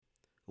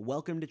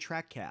Welcome to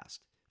TrackCast,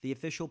 the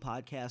official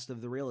podcast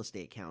of the Real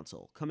Estate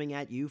Council, coming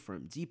at you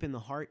from deep in the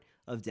heart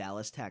of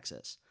Dallas,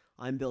 Texas.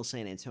 I'm Bill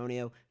San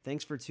Antonio.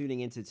 Thanks for tuning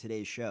into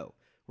today's show.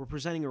 We're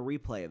presenting a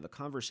replay of a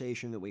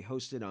conversation that we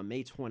hosted on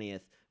May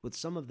 20th with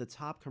some of the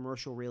top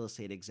commercial real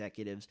estate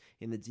executives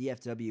in the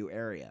DFW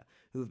area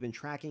who have been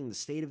tracking the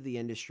state of the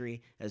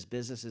industry as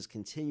businesses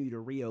continue to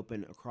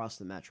reopen across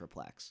the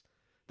Metroplex.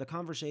 The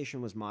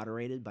conversation was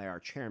moderated by our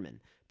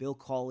chairman, Bill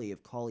Cawley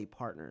of Cawley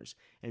Partners,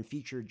 and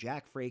featured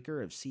Jack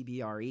Fraker of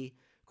CBRE,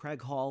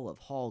 Craig Hall of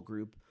Hall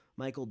Group,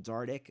 Michael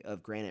Dardick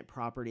of Granite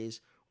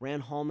Properties,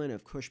 Rand Hallman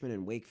of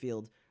Cushman &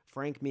 Wakefield,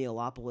 Frank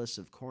Mialopoulos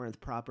of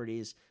Corinth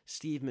Properties,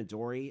 Steve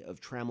Midori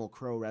of Trammell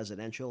Crow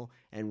Residential,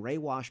 and Ray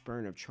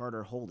Washburn of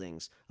Charter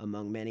Holdings,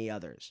 among many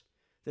others.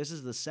 This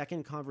is the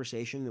second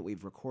conversation that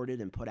we've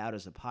recorded and put out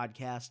as a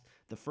podcast,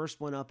 the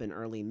first one up in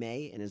early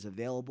May and is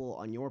available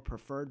on your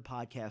preferred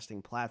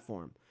podcasting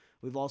platform.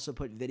 We've also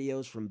put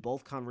videos from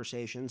both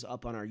conversations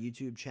up on our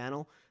YouTube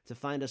channel. To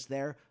find us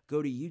there,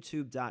 go to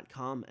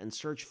youtube.com and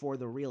search for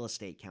The Real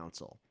Estate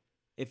Council.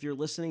 If you're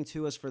listening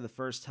to us for the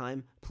first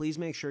time, please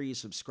make sure you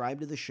subscribe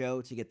to the show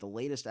to get the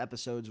latest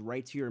episodes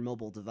right to your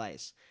mobile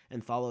device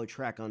and follow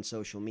Trek on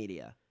social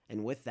media.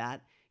 And with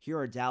that, here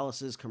are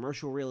Dallas's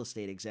commercial real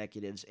estate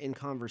executives in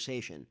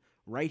conversation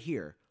right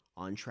here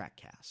on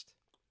TrackCast.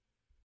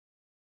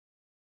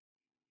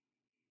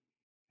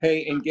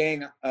 Hey, and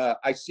gang,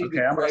 I see Okay,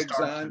 that I'm going to Craig's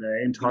start on.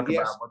 today and talk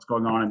about what's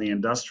going on in the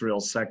industrial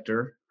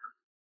sector.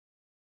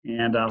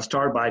 And I'll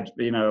start by,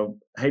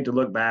 hate to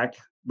look back,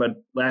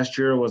 but last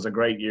year was a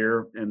great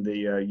year in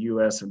the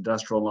U.S.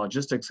 industrial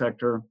logistics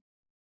sector.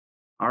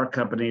 Our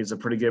company is a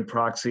pretty good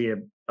proxy of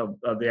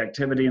the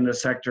activity in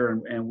this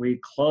sector, and we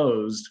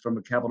closed, from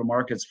a capital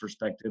markets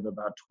perspective,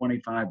 about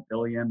 $25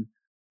 billion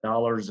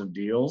of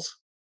deals.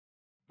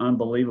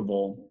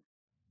 Unbelievable.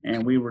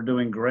 And we were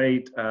doing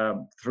great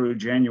through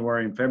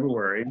January and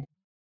February.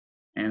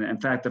 And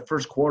in fact, the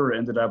first quarter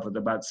ended up with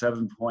about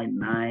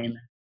 $7.9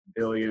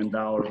 billion in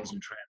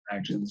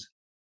transactions.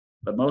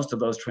 But most of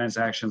those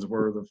transactions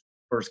were the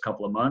first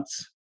couple of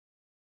months.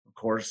 Of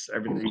course,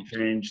 everything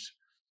changed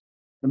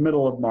the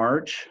middle of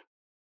March.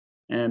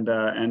 And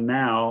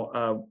now,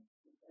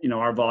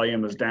 our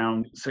volume is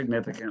down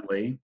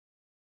significantly.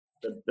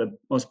 The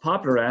most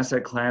popular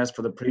asset class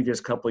for the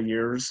previous couple of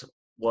years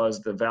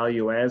was the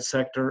value add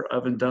sector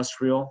of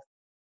industrial,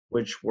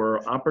 which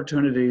were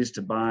opportunities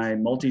to buy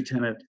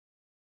multi-tenant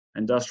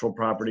industrial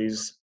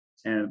properties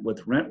and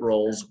with rent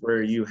rolls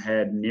where you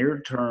had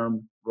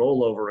near-term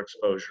rollover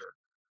exposure.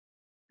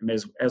 And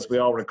as we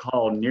all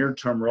recall,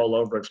 near-term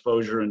rollover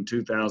exposure in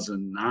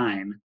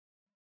 2009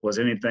 was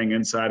anything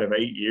inside of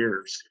 8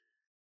 years.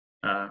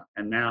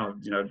 And now,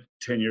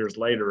 10 years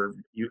later,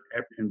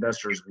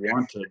 investors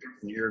wanted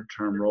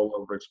near-term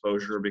rollover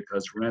exposure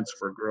because rents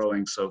were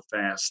growing so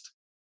fast,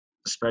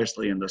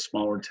 especially in the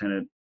smaller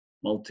tenant,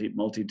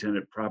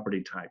 multi-tenant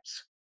property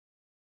types.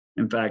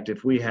 In fact,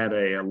 if we had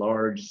a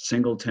large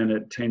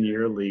single-tenant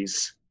 10-year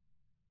lease,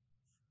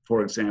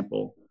 for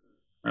example,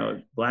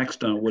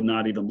 Blackstone would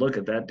not even look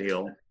at that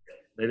deal.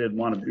 They didn't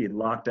want to be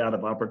locked out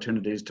of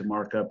opportunities to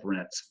mark up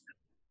rents.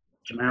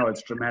 So now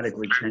it's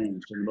dramatically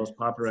changed. And the most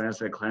popular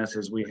asset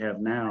classes we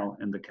have now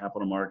in the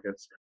capital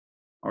markets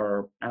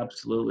are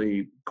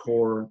absolutely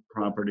core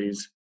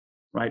properties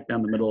right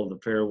down the middle of the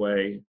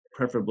fairway,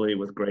 preferably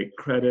with great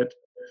credit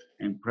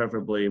and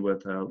preferably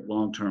with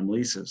long-term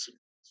leases.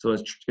 So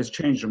it's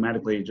changed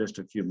dramatically in just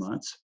a few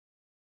months.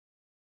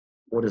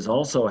 What is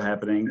also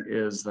happening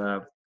is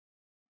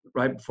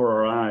right before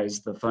our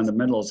eyes, the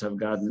fundamentals have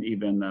gotten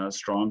even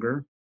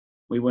stronger.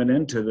 We went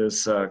into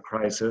this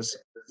crisis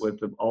with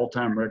the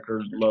all-time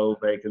record low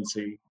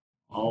vacancy.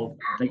 I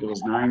think it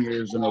was 9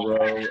 years in a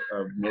row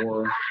of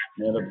more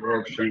net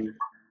absorption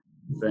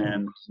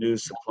than new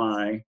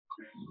supply.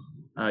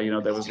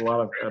 There was a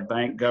lot of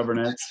bank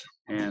governance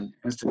and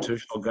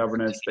institutional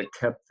governance that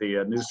kept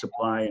the new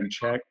supply in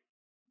check.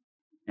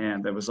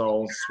 And there was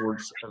all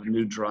sorts of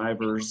new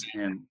drivers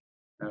and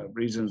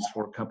reasons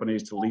for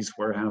companies to lease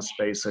warehouse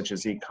space, such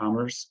as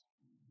e-commerce.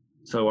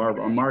 So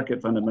our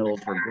market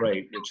fundamentals were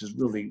great, which is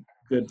really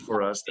good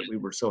for us that we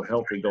were so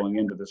healthy going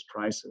into this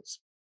crisis.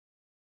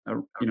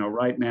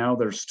 Right now,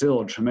 there's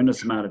still a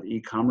tremendous amount of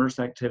e-commerce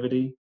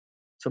activity.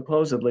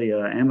 Supposedly,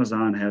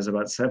 Amazon has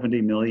about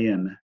 70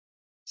 million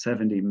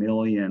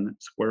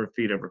square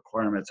feet of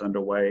requirements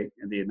underway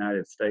in the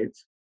United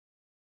States.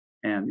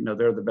 And,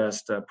 they're the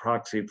best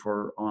proxy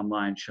for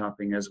online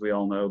shopping, as we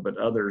all know, but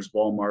others,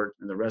 Walmart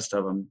and the rest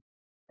of them,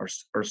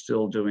 are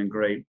still doing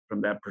great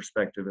from that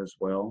perspective as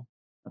well.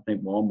 I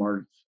think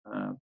Walmart's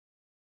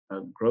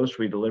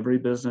grocery delivery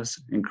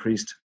business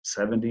increased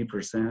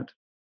 70%.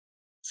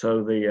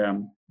 So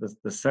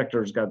the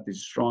sector's got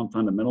these strong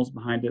fundamentals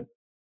behind it.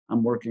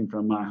 I'm working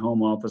from my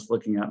home office,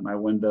 looking out my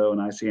window,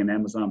 and I see an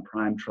Amazon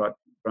Prime truck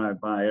drive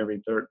by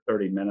every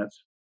 30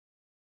 minutes.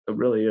 It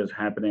really is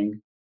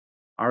happening.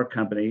 Our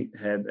company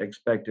had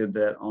expected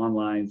that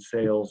online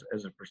sales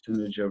as a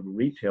percentage of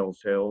retail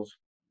sales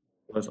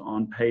was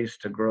on pace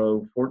to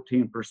grow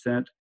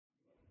 14%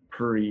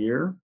 per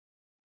year.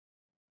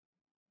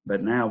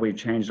 But now we've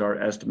changed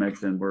our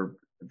estimates, and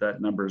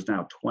that number is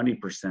now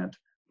 20%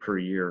 per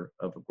year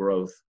of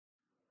growth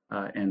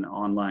in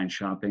online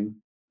shopping.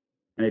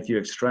 And if you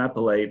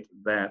extrapolate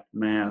that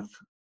math,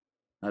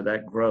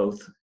 that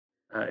growth,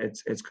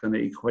 it's going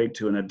to equate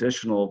to an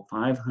additional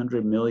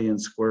 500 million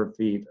square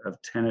feet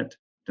of tenant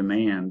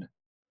demand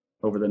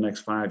over the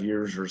next 5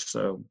 years or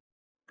so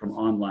from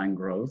online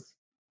growth.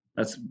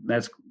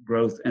 That's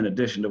growth in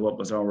addition to what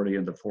was already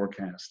in the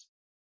forecast.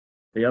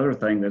 The other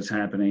thing that's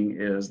happening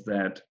is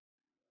that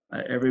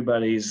every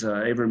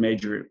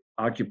major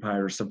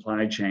occupier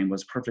supply chain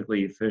was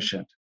perfectly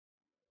efficient.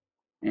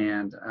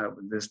 And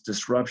this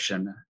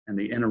disruption and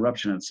the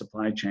interruption of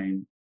supply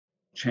chain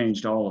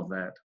changed all of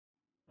that.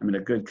 I mean, a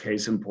good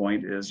case in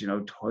point is,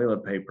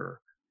 toilet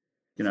paper.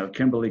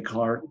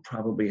 Kimberly-Clark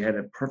probably had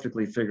it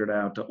perfectly figured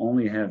out to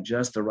only have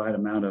just the right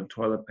amount of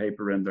toilet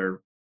paper in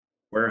their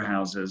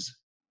warehouses.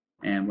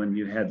 And when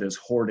you had this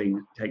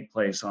hoarding take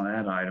place on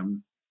that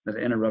item, that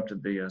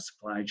interrupted the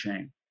supply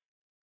chain.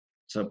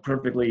 So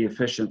perfectly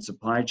efficient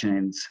supply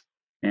chains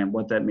and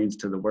what that means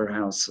to the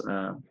warehouse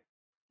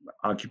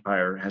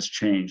occupier has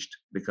changed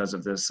because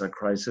of this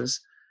crisis.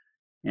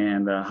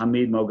 And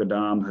Hamid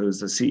Moghadam, who's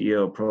the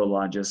CEO of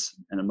Prologis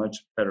and a much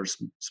better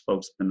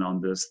spokesman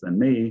on this than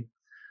me,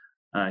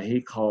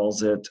 he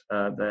calls it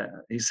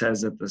he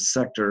says that the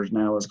sector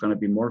now is going to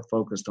be more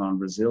focused on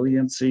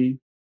resiliency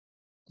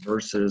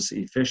versus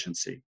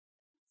efficiency.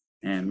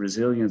 And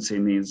resiliency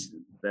means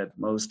that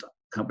most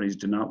companies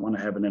do not want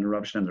to have an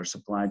interruption in their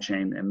supply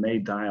chain and may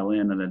dial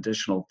in an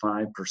additional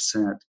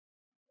 5%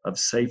 of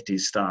safety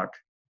stock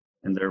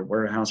in their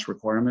warehouse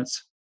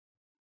requirements.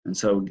 And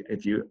so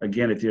if you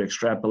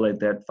extrapolate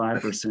that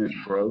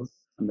 5% growth,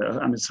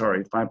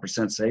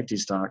 5% safety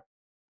stock,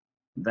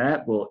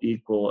 that will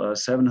equal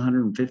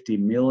 750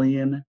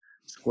 million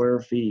square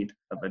feet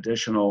of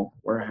additional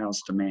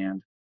warehouse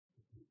demand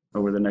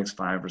over the next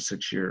 5 or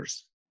 6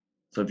 years.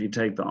 So if you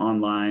take the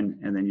online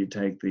and then you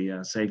take the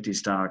safety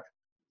stock,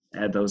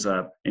 add those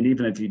up, and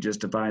even if you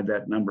just divide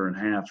that number in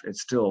half,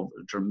 it's still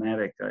a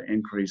dramatic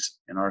increase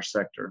in our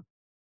sector.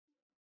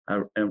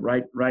 And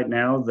right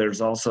now,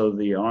 there's also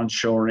the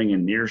onshoring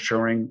and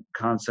nearshoring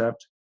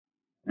concept,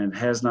 and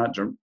has not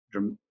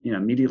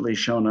immediately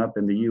shown up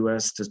in the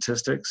U.S.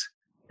 statistics.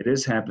 It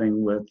is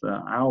happening with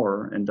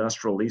our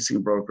industrial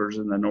leasing brokers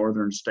in the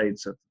northern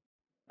states of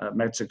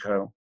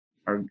Mexico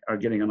are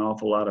getting an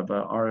awful lot of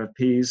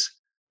RFPs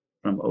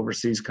from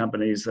overseas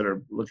companies that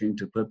are looking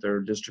to put their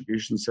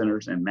distribution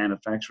centers and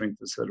manufacturing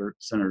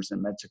centers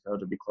in Mexico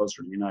to be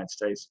closer to the United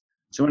States.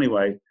 So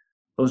anyway,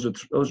 those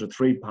are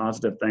three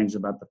positive things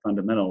about the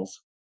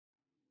fundamentals.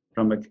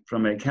 From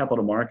a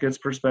capital markets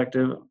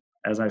perspective,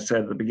 as I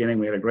said at the beginning,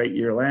 we had a great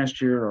year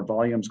last year. Our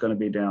volume's going to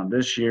be down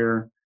this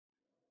year.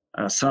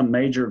 Some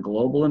major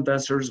global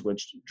investors,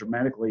 which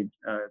dramatically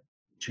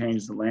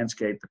changed the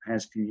landscape the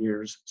past few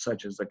years,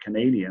 such as the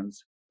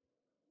Canadians,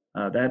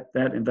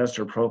 that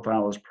investor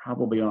profile is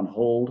probably on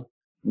hold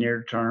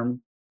near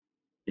term.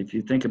 If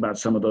you think about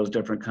some of those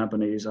different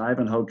companies,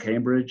 Ivanhoe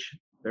Cambridge,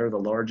 they're the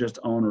largest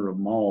owner of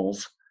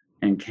malls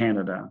in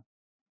Canada.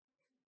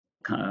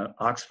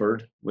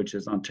 Oxford, which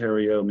is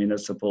Ontario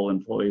Municipal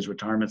Employees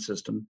Retirement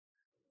System,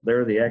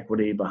 they're the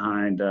equity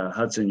behind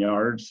Hudson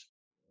Yards,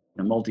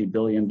 a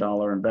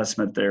multi-billion-dollar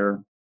investment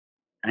there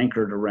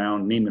anchored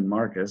around Neiman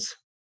Marcus.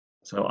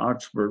 So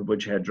Oxford,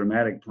 which had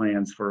dramatic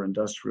plans for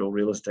industrial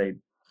real estate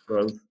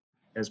growth,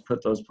 has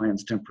put those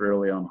plans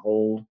temporarily on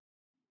hold.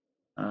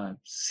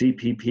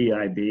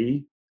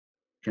 CPPIB,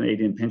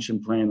 Canadian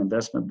Pension Plan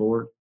Investment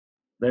Board,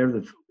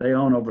 they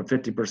own over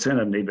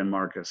 50% of Neiman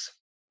Marcus.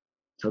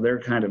 So they're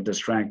kind of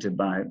distracted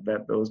by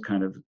those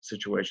kind of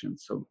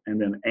situations. So, and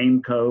then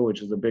AIMCO,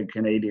 which is a big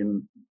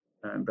Canadian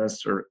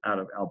investor out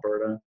of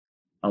Alberta.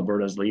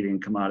 Alberta's leading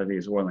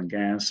commodities, oil and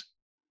gas.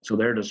 So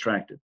they're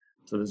distracted.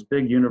 So this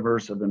big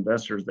universe of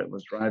investors that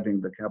was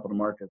driving the capital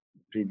market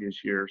in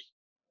previous years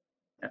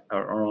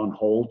are on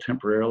hold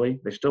temporarily.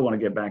 They still want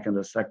to get back in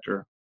the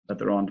sector, but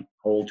they're on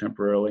hold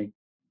temporarily.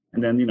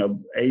 And then,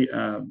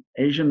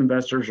 Asian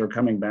investors are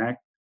coming back.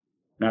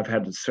 And I've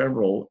had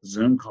several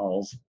Zoom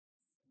calls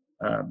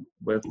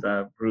with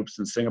groups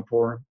in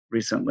Singapore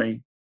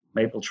recently.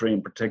 Mapletree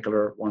in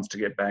particular wants to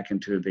get back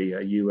into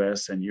the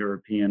US and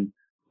European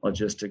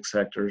logistics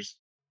sectors.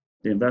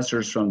 The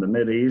investors from the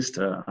Mideast,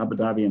 Abu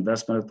Dhabi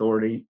Investment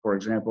Authority, for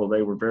example,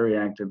 they were very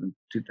active in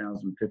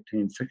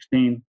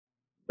 2015-16,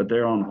 but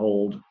they're on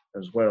hold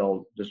as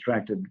well,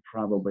 distracted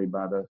probably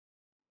by the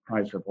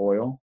price of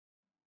oil.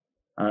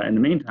 In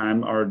the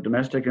meantime, our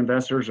domestic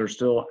investors are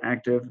still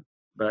active,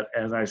 but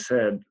as I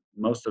said,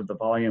 most of the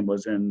volume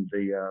was in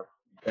the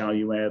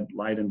value-add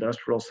light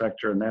industrial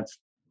sector, and that's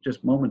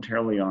just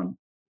momentarily on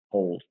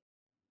hold.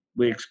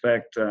 We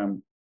expect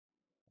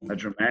a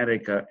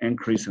dramatic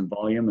increase in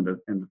volume in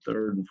the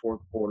third and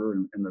fourth quarter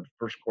and in the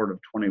first quarter of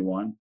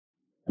 21,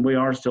 and we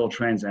are still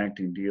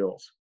transacting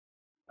deals.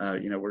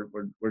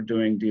 We're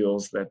doing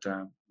deals that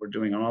we're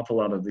doing an awful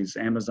lot of these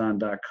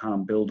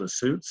Amazon.com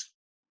build-to-suits,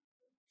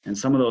 and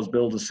some of those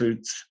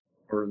build-to-suits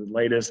are the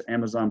latest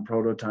Amazon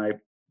prototype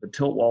The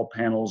tilt wall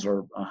panels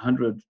are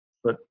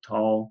 100-foot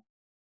tall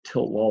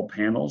tilt wall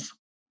panels.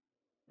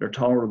 They're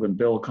taller than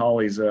Bill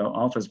Cawley's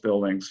office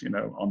buildings,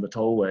 on the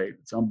tollway.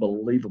 It's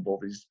unbelievable.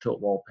 These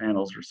tilt wall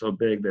panels are so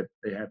big that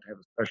they have to have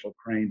a special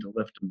crane to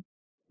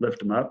lift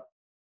them up.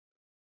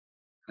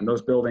 And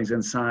those buildings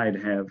inside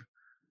have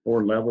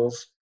 4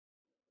 levels.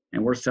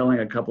 And we're selling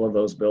a couple of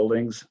those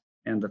buildings.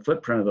 And the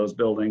footprint of those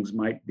buildings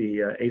might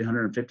be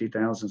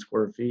 850,000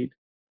 square feet.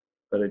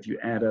 But if you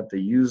add up the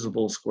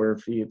usable square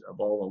feet of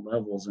all the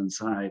levels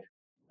inside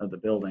of the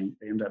building,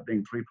 they end up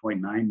being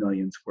 3.9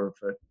 million square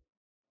foot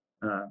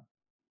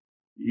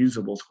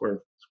usable square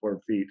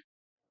feet.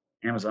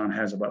 Amazon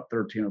has about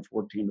 13 or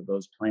 14 of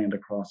those planned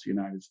across the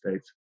United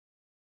States.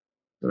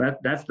 So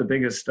that's the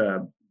biggest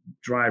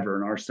driver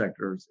in our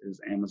sector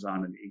is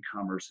Amazon and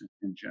e-commerce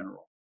in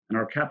general. And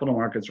our capital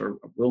markets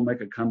will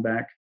make a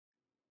comeback.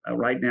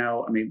 Right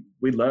now,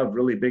 we love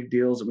really big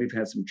deals, and we've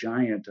had some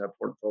giant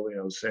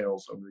portfolio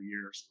sales over the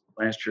years.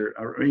 Last year,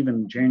 or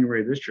even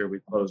January this year, we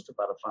closed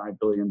about a $5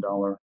 billion,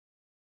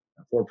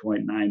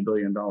 $4.9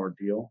 billion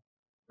deal.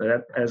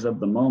 But as of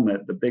the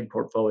moment, the big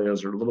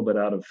portfolios are a little bit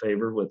out of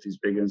favor with these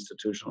big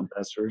institutional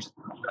investors.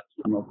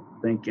 I don't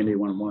think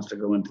anyone wants to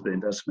go into the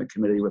investment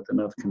committee with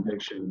enough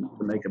conviction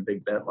to make a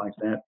big bet like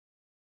that.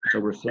 So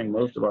we're seeing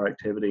most of our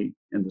activity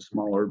in the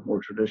smaller, more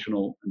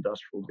traditional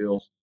industrial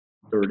deals,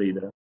 30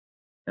 to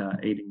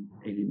 80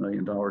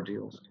 million dollar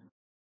deals.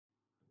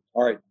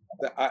 All right.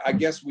 I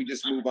guess we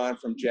just move on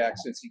from Jack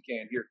since he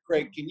can't hear.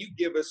 Craig, can you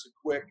give us a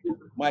quick,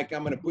 Mike,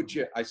 I'm going to put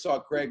you, I saw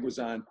Craig was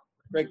on.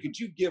 Craig, could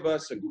you give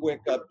us a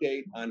quick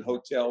update on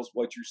hotels,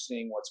 what you're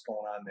seeing, what's going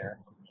on there?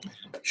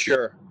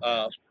 Sure.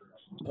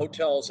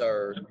 Hotels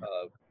are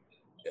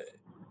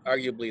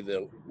arguably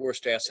the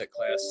worst asset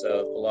class,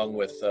 along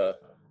with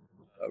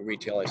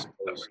retail, I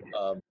suppose.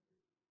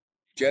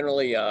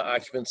 Generally,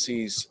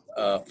 occupancies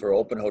for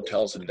open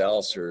hotels in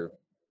Dallas are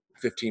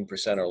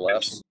 15% or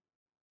less.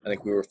 I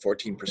think we were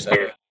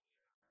 14%.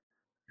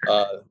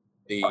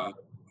 The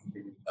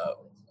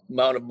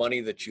amount of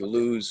money that you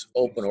lose,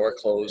 open or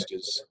closed,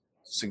 is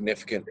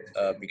significant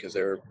because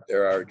there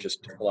are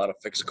just a lot of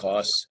fixed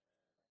costs.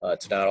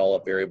 It's not all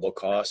a variable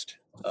cost.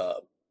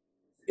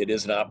 It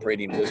is an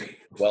operating business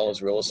as well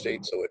as real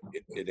estate, so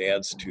it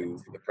adds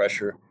to the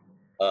pressure.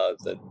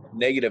 The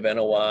negative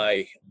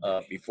NOI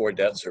before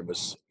debt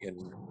service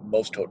in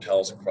most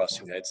hotels across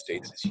the United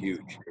States is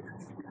huge.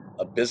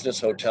 Business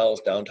hotels,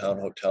 downtown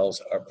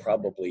hotels are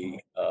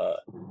probably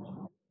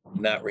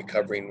not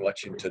recovering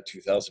much into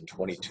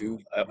 2022.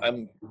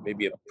 I'm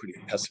maybe a pretty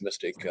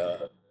pessimistic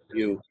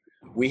view.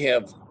 We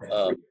have,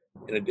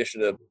 in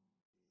addition to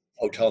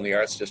hotel in the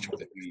Arts District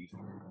that we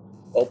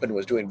opened,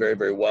 was doing very,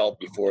 very well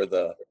before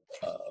the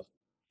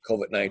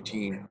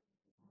COVID-19.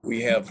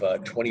 We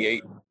have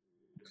 28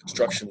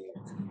 construction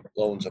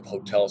loans of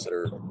hotels that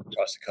are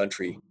across the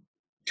country,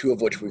 2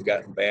 of which we've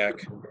gotten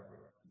back.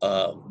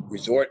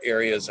 Resort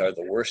areas are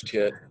the worst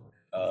hit,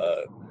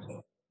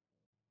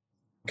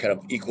 kind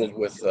of equaled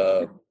with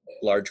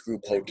large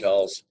group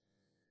hotels,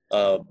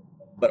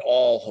 but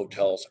all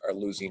hotels are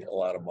losing a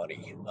lot of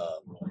money.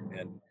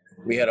 And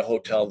we had a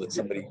hotel that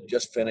somebody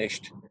just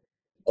finished,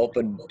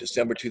 opened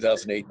December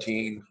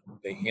 2018.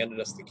 They handed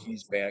us the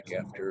keys back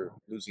after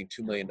losing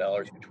 $2 million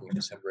between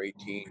December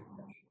 18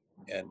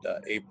 and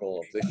April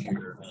of this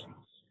year.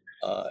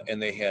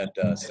 And they had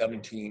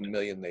 17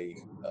 million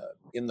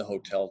in the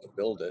hotel to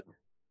build it.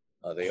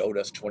 They owed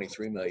us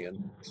 23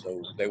 million,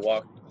 so they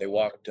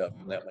walked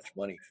from that much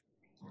money.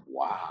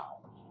 Wow.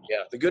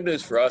 Yeah, the good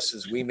news for us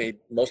is we made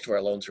most of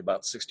our loans are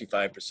about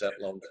 65%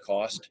 loan to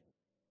cost.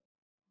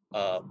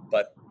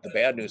 But the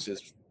bad news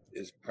is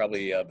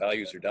probably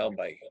values are down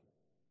by,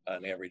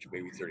 on average,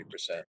 maybe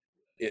 30%.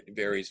 It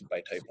varies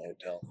by type of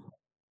hotel.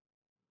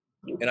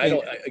 And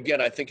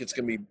I think it's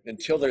going to be,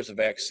 until there's a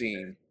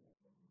vaccine,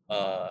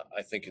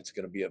 I think it's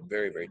going to be a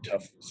very, very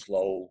tough,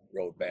 slow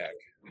road back.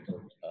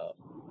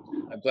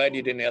 I'm glad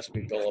you didn't ask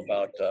me, Bill,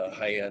 about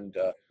high-end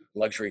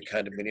luxury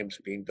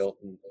condominiums being built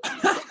in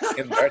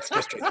the Arts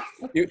District.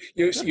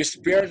 You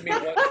spared me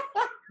one.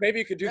 Maybe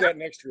you could do that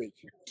next week.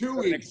 2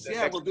 weeks.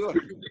 We'll do it.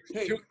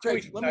 Hey,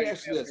 Craig, let me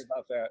ask you this.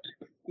 About that.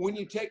 When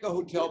you take a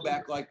hotel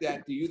back like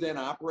that, do you then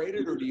operate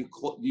it, or do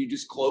you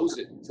just close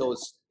it until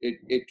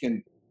it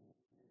can?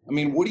 I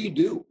mean, what do you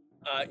do?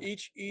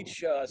 Each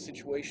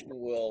situation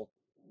will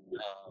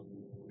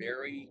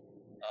vary.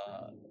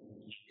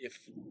 If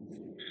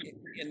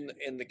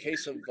in the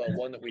case of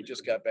one that we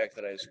just got back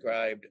that I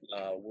described,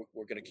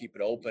 we're going to keep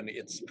it open.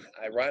 It's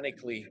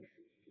ironically,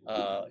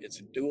 it's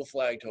a dual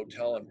flagged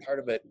hotel, and part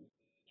of it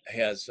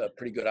has a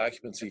pretty good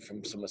occupancy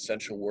from some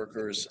essential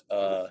workers,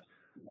 a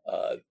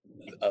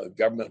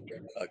government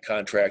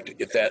contract.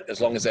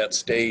 As long as that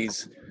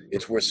stays,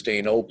 it's worth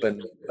staying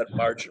open, but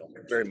marginal,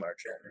 very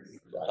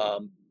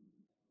marginal.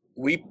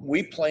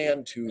 We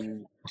plan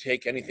to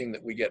take anything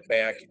that we get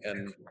back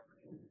and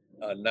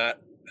not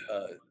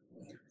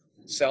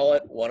sell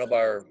it. One of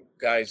our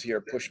guys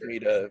here pushed me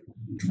to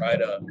try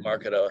to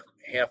market a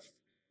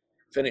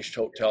half-finished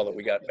hotel that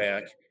we got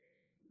back.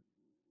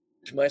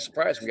 to my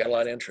surprise, we got a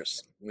lot of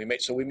interest. We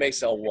may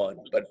sell one,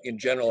 but in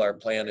general, our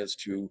plan is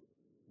to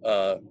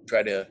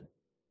try to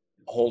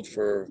hold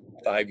for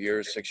 5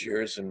 years, 6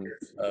 years, and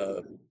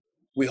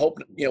we hope,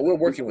 we're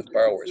working with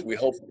borrowers. We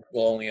hope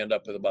we'll only end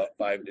up with about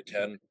 5 to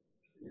 10,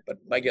 but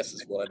my guess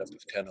is we'll end up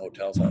with 10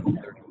 hotels out of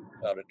 30,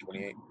 out of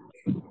 28.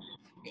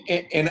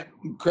 And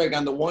Craig,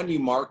 on the one you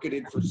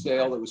marketed for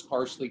sale that was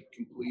partially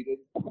completed,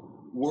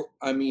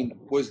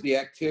 was the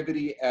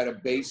activity at a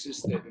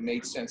basis that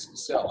made sense to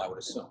sell, I would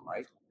assume,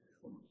 right?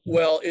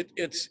 Well,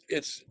 it's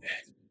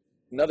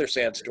another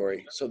sad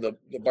story. So the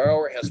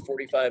borrower has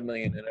 45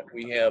 million in it.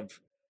 We have,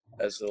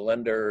 as the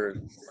lender,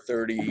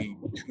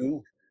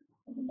 32,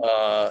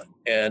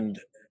 and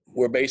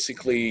we're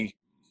basically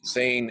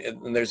saying,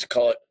 and there's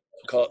call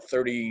it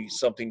 30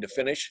 something to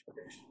finish.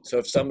 So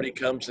if somebody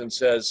comes and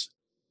says,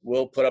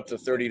 we'll put up the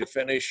 30 to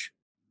finish,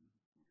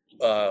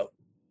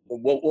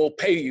 we'll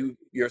pay you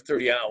your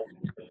 30 out,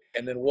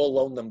 and then we'll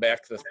loan them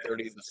back the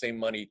 30, the same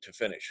money to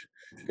finish.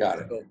 Got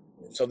it.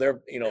 So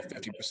they're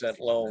 50%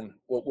 loan.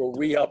 We'll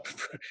re-up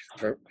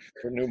for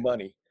new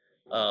money.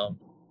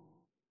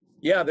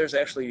 Yeah, there's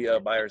actually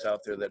buyers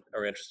out there that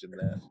are interested in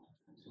that.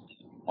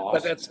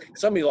 Awesome. But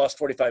somebody lost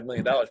 $45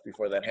 million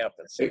before that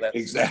happened. So that's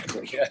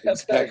exactly. Yeah,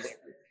 that's Exactly.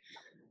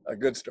 a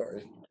good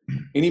story.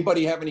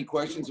 Anybody have any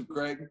questions of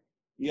Craig?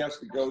 He has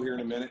to go here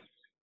in a minute.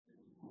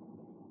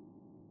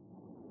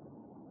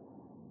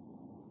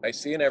 Nice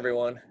seeing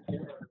everyone.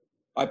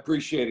 I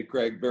appreciate it,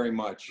 Craig, very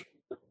much.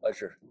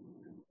 Pleasure.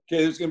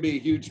 Okay, there's going to be a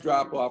huge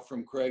drop off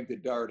from Craig to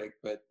Dardick,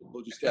 but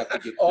we'll just have to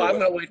get. Oh, I'm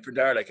not waiting for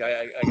Dardick.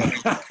 I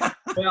got.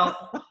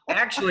 Well,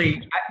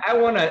 actually, I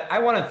want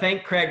to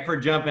thank Craig for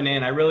jumping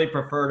in. I really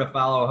prefer to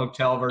follow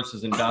hotel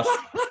versus industrial.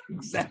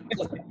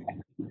 Exactly.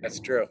 That's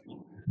true.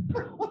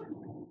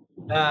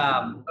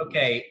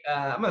 Okay,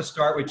 I'm going to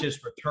start with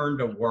just return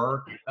to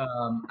work.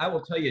 I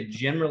will tell you,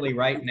 generally,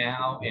 right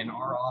now in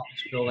our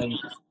office building,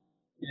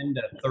 10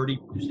 to 30%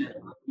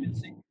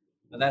 occupancy.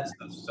 Now, that's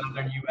the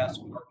southern U.S.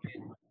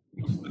 market,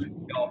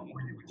 including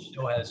California, which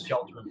still has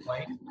shelter in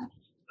place.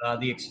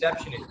 The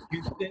exception is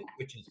Houston,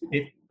 which is 50%,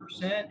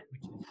 which is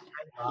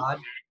kind of odd.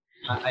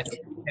 I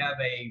don't have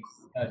a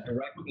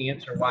direct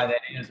answer why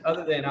that is,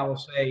 other than I will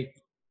say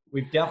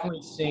we've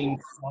definitely seen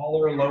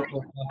smaller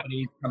local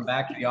companies come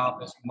back to the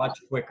office much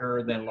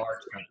quicker than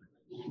large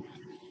companies.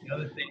 The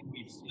other thing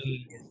we've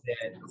seen is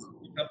that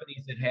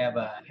companies that have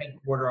a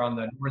headquarter on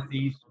the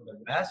Northeast or the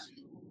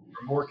West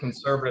are more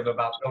conservative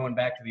about going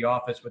back to the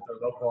office with their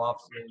local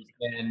offices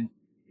than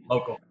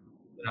local.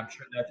 And I'm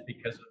sure that's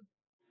because of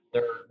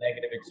their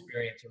negative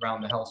experience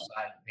around the health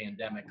side of the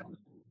pandemic.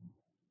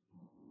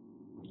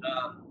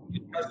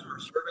 In customer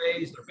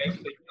surveys, they're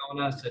basically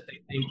telling us that they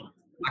think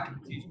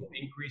occupancies will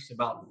increase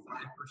about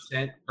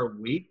 5% per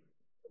week.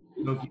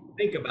 So if you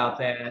think about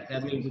that,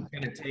 that means it's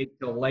going to take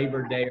till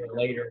Labor Day or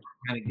later to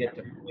kind of get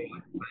to fully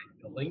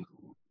occupied buildings.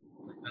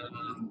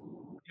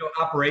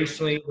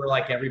 Operationally, we're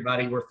like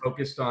everybody. We're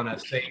focused on a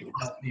safe,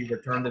 healthy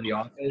return to the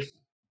office,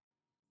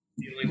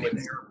 dealing with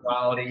air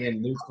quality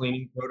and new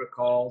cleaning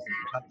protocols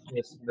and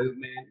touchless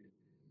movement,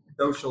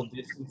 social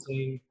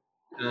distancing.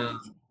 I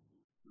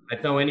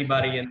know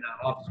anybody in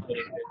the office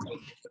building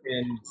has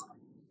been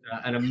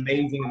an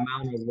amazing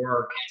amount of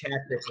work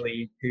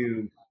tactically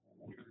to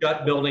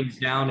shut buildings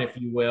down, if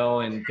you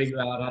will, and figure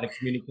out how to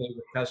communicate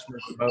with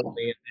customers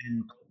remotely,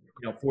 and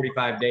then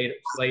 45 days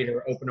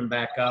later open them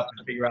back up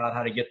and figure out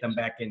how to get them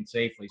back in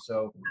safely.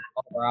 So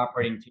all our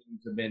operating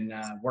teams have been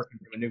working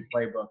through a new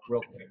playbook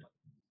real quick.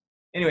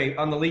 Anyway,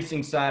 on the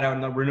leasing side, on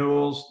the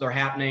renewals, they're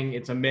happening.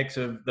 It's a mix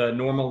of the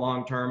normal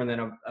long-term and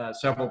then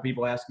several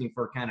people asking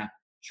for kind of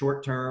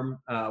short-term,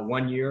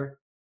 1 year.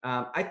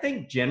 I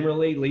think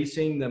generally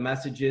leasing, the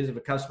message is if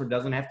a customer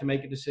doesn't have to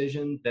make a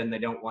decision, then they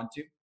don't want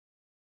to.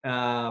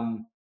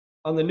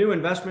 On the new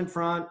investment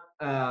front,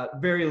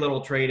 very little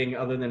trading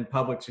other than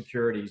public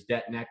securities,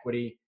 debt and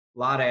equity, a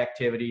lot of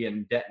activity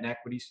in debt and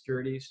equity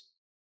securities.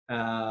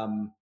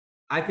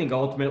 I think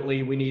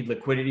ultimately we need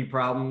liquidity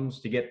problems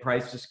to get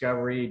price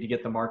discovery, to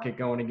get the market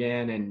going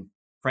again. And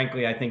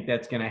frankly, I think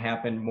that's going to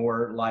happen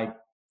more like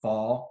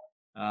fall.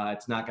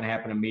 It's not going to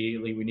happen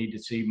immediately. We need to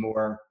see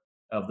more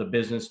of the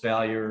business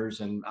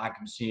failures and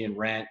occupancy and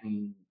rent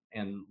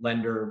and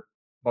lender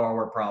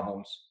borrower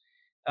problems.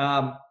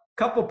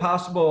 Couple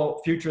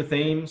possible future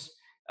themes.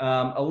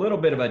 A little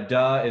bit of a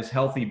duh is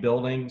healthy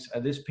buildings.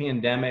 This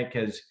pandemic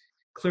has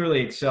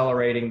clearly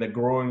accelerating the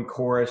growing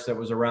chorus that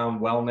was around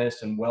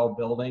wellness and well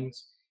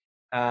buildings.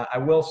 I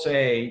will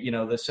say,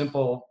 the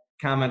simple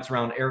comments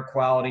around air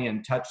quality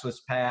and touchless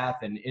path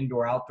and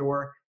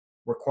indoor-outdoor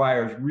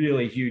requires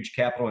really huge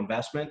capital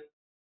investment.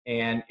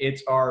 And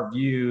it's our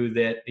view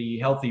that the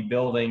healthy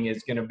building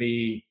is going to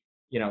be,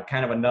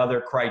 kind of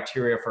another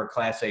criteria for a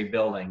Class A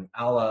building,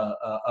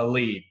 a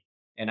LEED.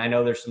 And I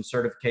know there's some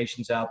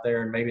certifications out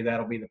there, and maybe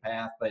that'll be the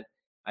path. But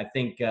I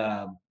think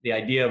the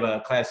idea of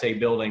a Class A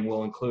building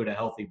will include a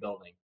healthy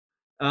building.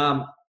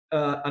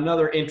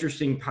 Another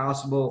interesting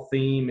possible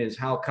theme is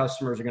how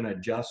customers are going to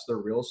adjust their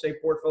real estate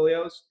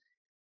portfolios.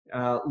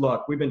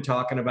 Look, we've been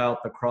talking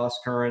about the cross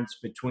currents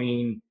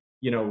between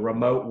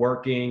remote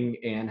working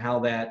and how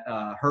that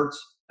hurts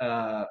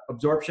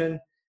absorption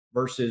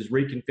versus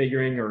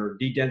reconfiguring or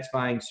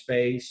de-densifying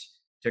space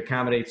to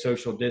accommodate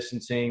social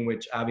distancing,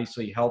 which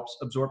obviously helps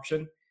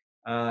absorption.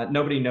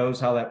 Nobody knows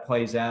how that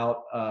plays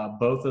out.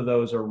 Both of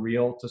those are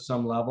real to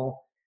some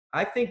level.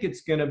 I think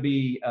it's going to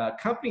be,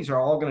 companies are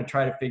all going to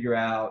try to figure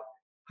out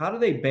how do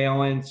they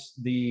balance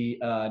the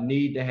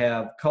need to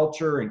have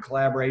culture and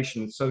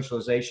collaboration and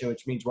socialization,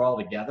 which means we're all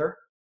together.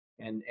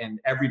 And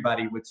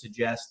everybody would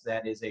suggest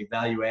that is a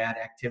value add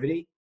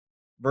activity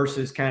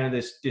versus kind of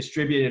this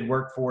distributed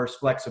workforce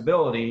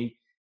flexibility,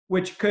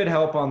 which could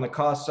help on the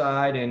cost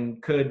side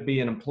and could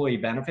be an employee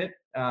benefit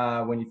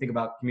when you think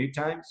about commute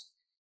times.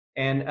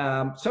 And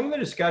some of the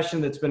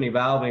discussion that's been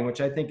evolving,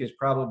 which I think is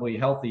probably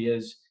healthy,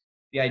 is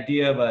the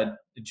idea of a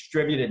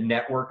distributed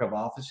network of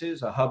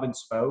offices, a hub and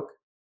spoke.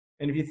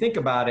 And if you think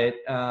about it,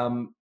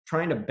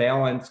 trying to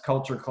balance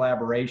culture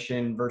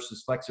collaboration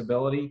versus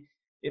flexibility,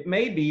 it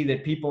may be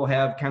that people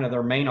have kind of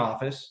their main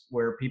office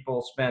where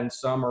people spend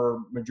some or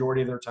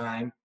majority of their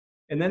time.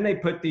 And then they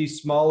put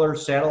these smaller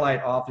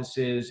satellite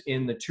offices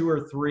in the 2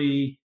 or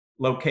 3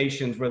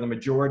 locations where the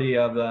majority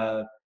of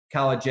the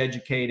college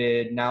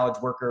educated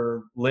knowledge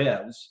worker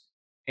lives.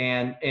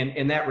 And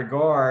in that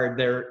regard,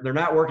 they're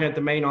not working at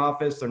the main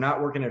office, they're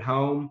not working at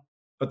home,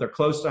 but they're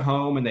close to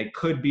home and they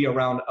could be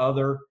around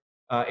other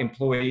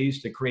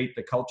employees to create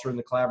the culture and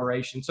the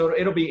collaboration. So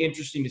it'll be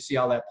interesting to see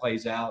how that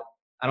plays out.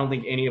 I don't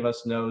think any of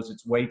us knows.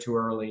 It's way too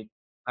early.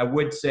 I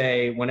would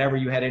say whenever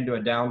you head into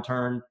a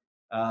downturn,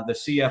 the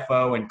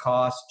CFO and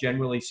cost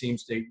generally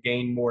seems to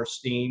gain more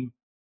steam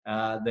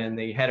than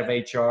the head of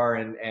HR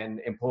and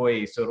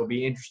employees. So it'll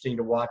be interesting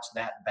to watch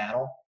that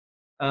battle.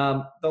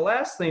 The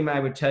last thing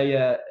I would tell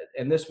you,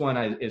 and this one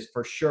is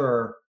for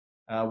sure,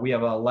 we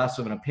have a less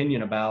of an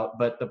opinion about,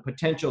 but the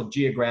potential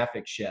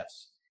geographic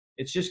shifts.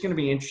 It's just going to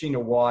be interesting to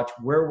watch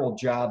where will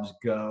jobs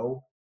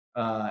go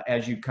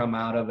as you come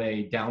out of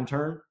a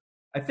downturn.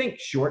 I think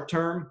short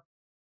term,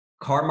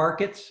 car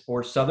markets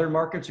or southern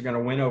markets are going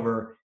to win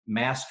over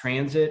mass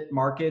transit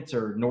markets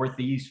or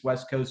Northeast,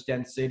 West Coast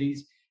dense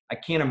cities. I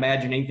can't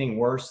imagine anything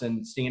worse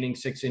than standing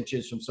 6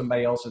 inches from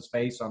somebody else's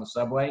face on a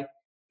subway,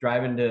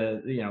 driving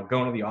to,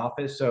 going to the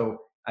office. So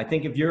I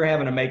think if you're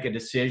having to make a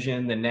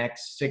decision the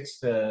next 6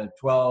 to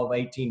 12,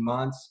 18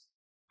 months,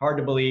 hard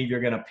to believe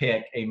you're going to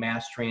pick a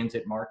mass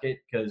transit market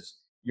because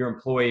your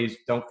employees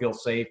don't feel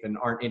safe and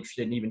aren't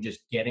interested in even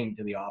just getting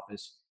to the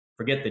office.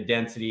 Forget the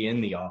density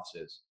in the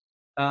offices.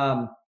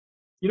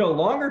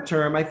 Longer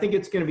term, I think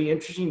it's going to be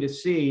interesting to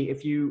see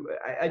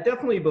I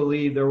definitely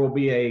believe there will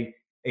be a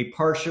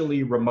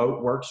partially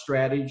remote work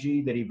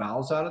strategy that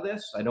evolves out of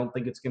this. I don't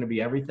think it's going to be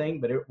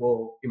everything, but it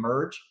will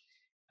emerge.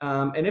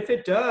 And if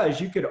it does,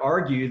 you could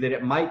argue that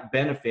it might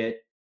benefit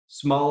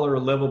smaller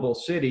livable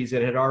cities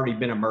that had already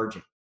been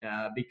emerging.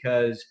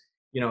 Because,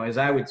 as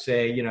I would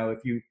say,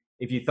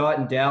 if you thought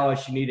in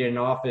Dallas you needed an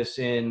office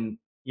in,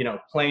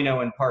 Plano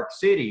and Park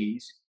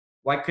Cities,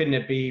 why couldn't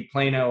it be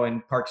Plano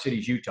and Park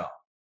Cities, Utah,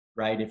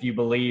 right? If you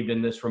believed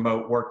in this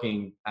remote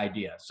working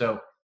idea. So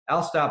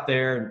I'll stop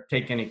there and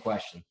take any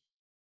question.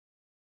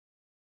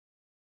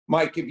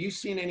 Mike, have you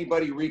seen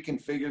anybody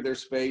reconfigure their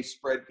space,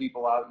 spread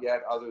people out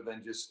yet, other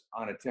than just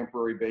on a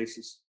temporary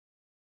basis?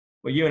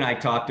 Well, you and I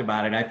talked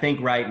about it. I think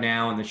right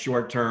now in the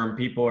short term,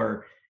 people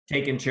are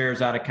taking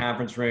chairs out of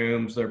conference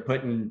rooms. They're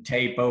putting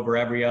tape over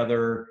every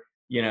other,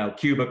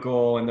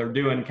 cubicle, and they're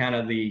doing kind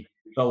of the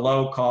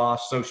low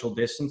cost social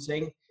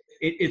distancing.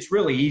 It's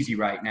really easy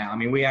right now. I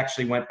mean, we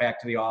actually went back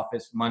to the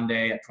office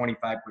Monday at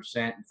 25%.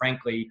 And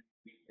frankly,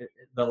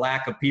 the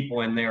lack of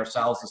people in there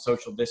solves the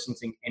social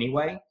distancing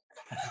anyway.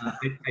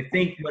 I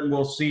think when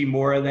we'll see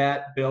more of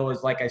that, Bill,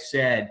 is like I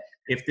said,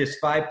 if this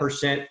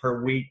 5%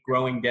 per week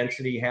growing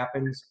density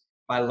happens,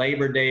 by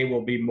Labor Day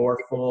we'll be more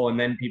full, and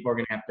then people are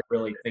going to have to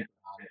really think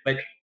about it. But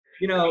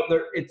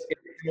it's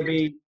going to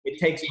be. It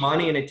takes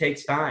money and it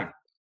takes time.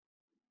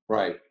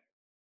 Right.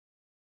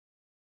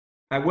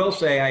 I will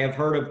say I've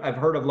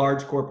heard of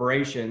large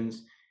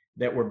corporations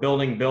that were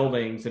building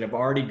buildings that have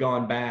already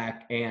gone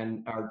back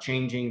and are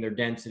changing their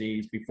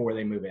densities before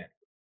they move in.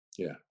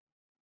 Yeah.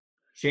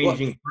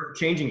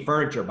 Changing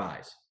furniture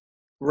buys.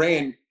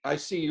 Rand, I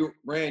see you.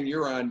 Rand,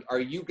 you're on. Are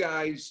you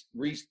guys?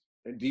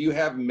 Do you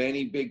have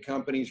many big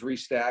companies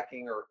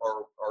restacking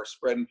or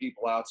spreading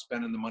people out,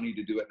 spending the money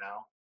to do it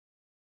now?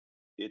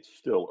 It's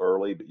still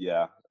early, but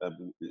yeah,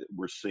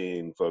 we're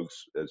seeing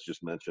folks, as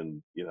just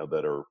mentioned,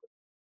 that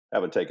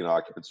haven't taken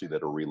occupancy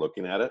that are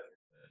relooking at it,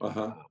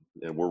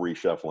 and we're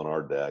reshuffling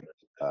our deck.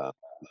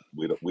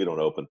 We don't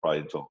open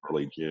probably until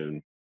early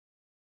June.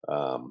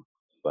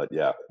 But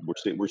yeah,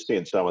 we're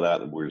seeing some of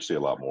that, and we're going to see a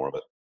lot more of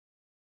it.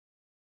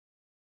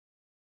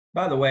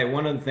 By the way,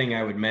 one other thing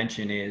I would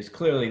mention is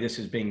clearly this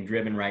is being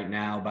driven right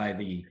now by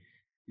the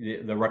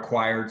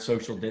required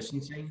social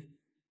distancing.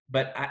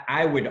 But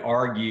I would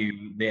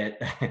argue that,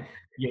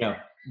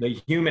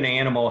 the human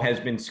animal has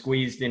been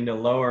squeezed into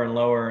lower and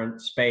lower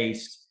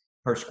space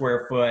per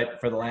square foot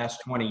for the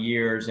last 20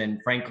 years.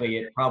 And frankly,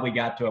 it probably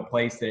got to a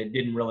place that it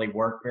didn't really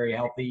work very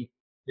healthy.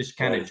 Just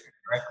kind of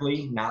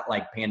correctly, not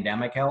like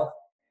pandemic health.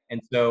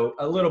 And so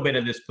a little bit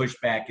of this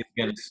pushback is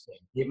going to stick.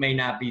 It may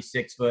not be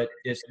 6 foot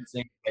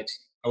distancing, but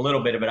a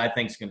little bit of it I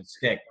think is going to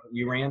stick.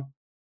 You, Rand?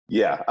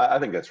 Yeah, I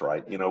think that's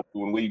right. You know,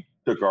 when we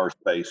took our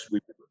space,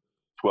 we put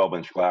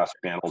 12-inch glass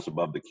panels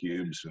above the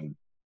cubes,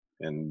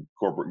 and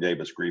corporate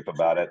gave us grief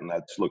about it, and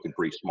that's looking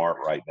pretty smart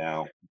right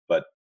now.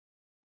 But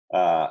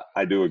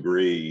I do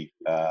agree.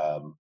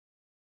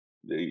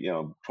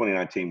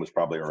 2019 was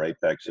probably our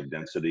apex of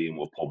density, and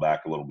we'll pull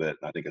back a little bit,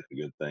 and I think it's a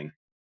good thing.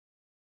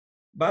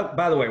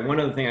 By the way, one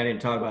other thing I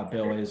didn't talk about,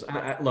 Bill, is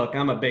look,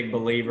 I'm a big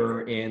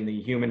believer in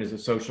the human as a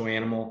social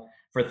animal.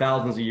 For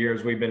thousands of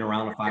years, we've been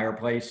around a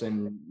fireplace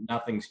and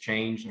nothing's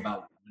changed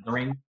about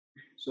gathering.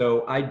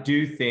 So I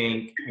do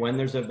think when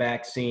there's a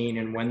vaccine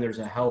and when there's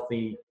a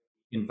healthy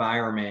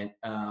environment,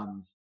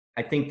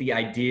 I think the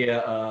idea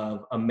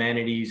of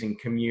amenities and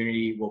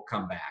community will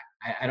come back.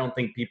 I don't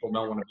think people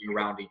don't want to be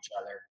around each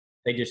other.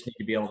 They just need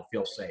to be able to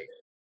feel safe.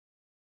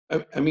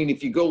 I mean,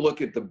 if you go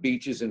look at the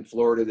beaches in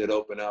Florida that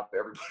open up,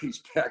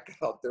 everybody's back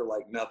out there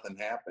like nothing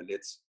happened.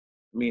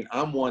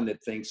 I'm one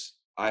that thinks,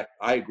 I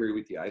agree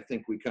with you. I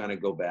think we kind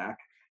of go back.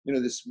 You know,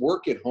 this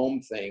work at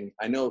home thing,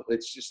 I know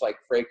it's just like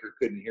Fraker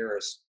couldn't hear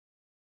us,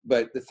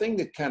 but the thing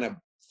that kind of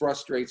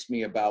frustrates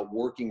me about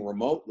working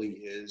remotely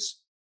is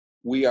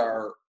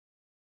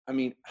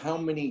how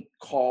many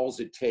calls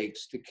it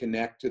takes to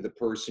connect to the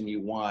person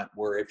you want,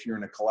 where if you're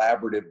in a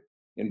collaborative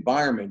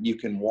environment, you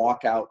can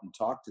walk out and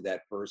talk to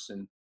that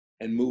person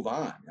and move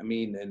on. I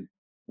mean, and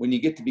when you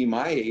get to be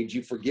my age,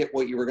 you forget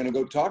what you were going to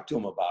go talk to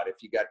them about.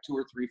 If you got 2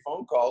 or 3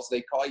 phone calls, they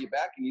call you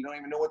back and you don't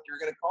even know what you're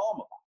going to call them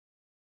about.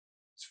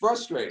 It's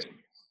frustrating.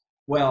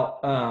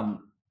 Well,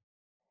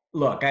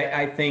 look,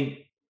 I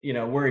think,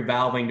 we're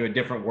evolving to a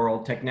different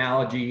world.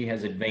 Technology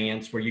has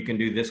advanced where you can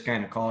do this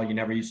kind of call you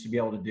never used to be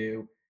able to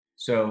do.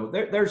 So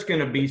there's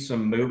going to be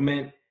some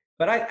movement,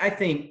 but I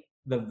think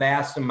the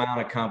vast amount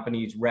of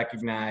companies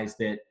recognize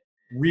that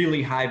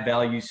really high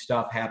value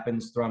stuff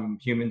happens from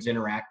humans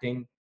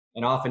interacting.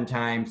 And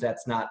oftentimes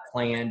that's not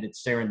planned.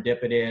 It's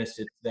serendipitous.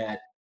 It's that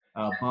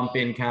bump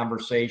in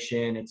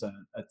conversation. It's a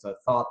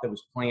thought that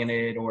was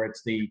planted, or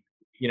it's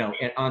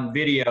on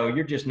video,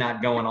 you're just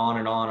not going on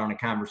and on a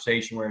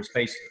conversation, whereas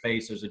face to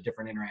face, there's a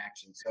different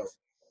interaction. So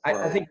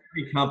I think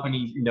every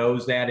company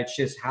knows that. It's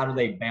just how do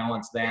they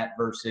balance that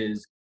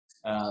versus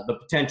the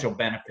potential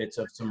benefits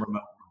of some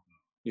remote work.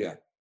 Yeah.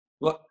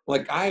 Well,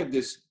 like I have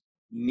this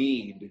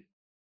need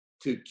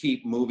to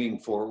keep moving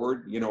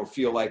forward,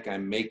 feel like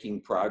I'm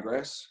making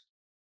progress.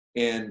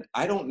 And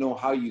I don't know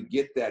how you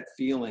get that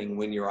feeling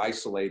when you're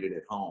isolated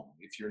at home.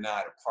 If you're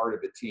not a part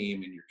of a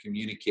team and you're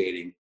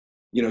communicating,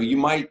 you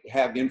might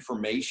have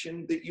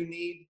information that you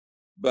need,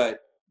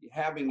 but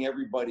having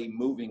everybody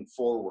moving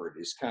forward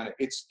is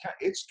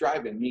it's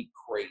driving me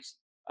crazy.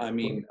 I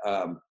mean,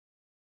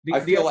 I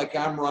feel like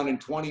I'm running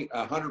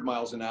 100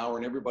 miles an hour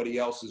and everybody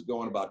else is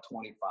going about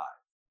 25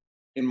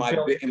 in my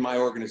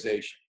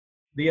organization.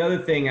 The other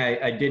thing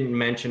I didn't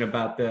mention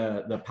about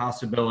the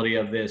possibility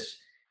of this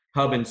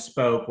hub and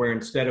spoke, where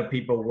instead of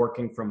people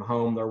working from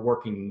home, they're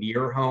working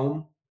near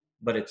home,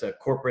 but it's a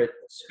corporate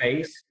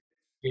space,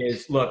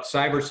 is look,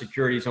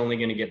 cybersecurity is only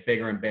going to get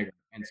bigger and bigger.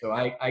 And so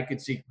I could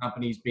see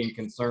companies being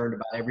concerned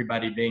about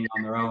everybody being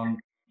on their own,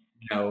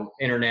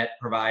 internet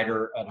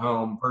provider at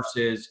home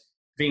versus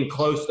being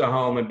close to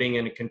home and being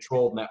in a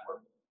controlled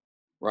network.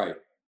 Right.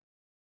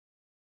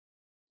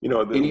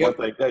 One thing,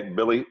 hey,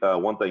 Billy,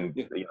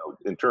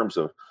 in terms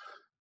of,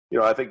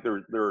 I think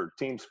there are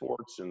team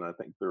sports and I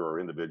think there are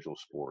individual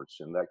sports,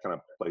 and that kind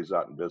of plays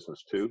out in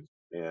business too.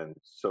 And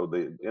so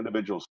the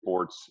individual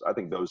sports, I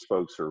think those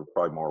folks are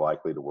probably more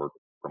likely to work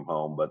from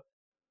home, but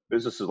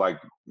businesses like,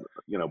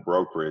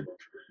 brokerage,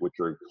 which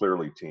are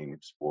clearly team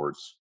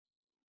sports,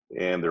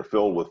 and they're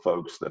filled with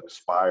folks that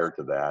aspire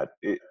to that.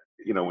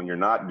 When you're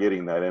not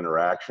getting that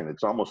interaction,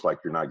 it's almost like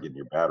you're not getting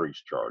your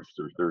batteries charged.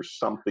 There's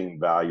something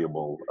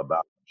valuable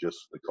about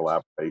just the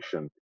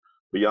collaboration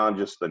beyond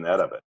just the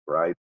net of it,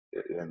 right?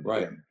 And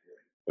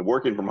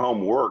working from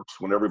home works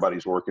when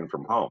everybody's working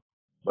from home.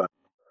 But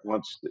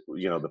once,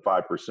 the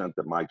 5%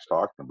 that Mike's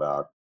talking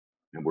about,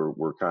 and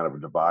we're kind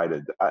of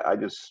divided, I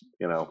just,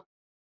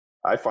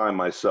 I find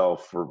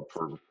myself for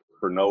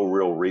no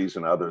real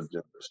reason other than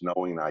just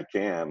knowing I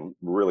can,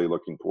 really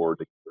looking forward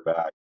to get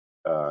back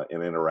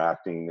and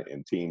interacting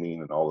and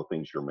teaming and all the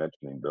things you're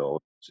mentioning,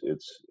 Bill.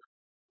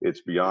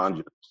 It's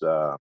beyond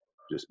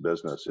just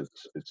business.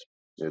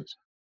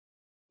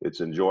 It's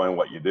enjoying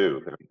what you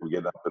do. We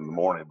get up in the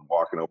morning and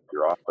walking over to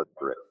your office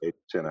for 8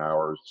 to 10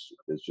 hours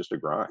is just a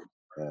grind.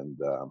 And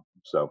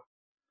so.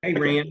 Hey,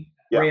 Rand.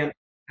 Yeah. Rand,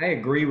 I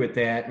agree with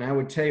that. And I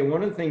would tell you,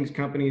 one of the things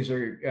companies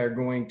are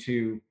going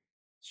to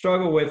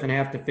struggle with and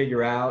have to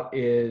figure out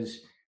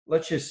is,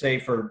 let's just say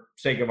for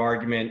sake of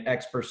argument,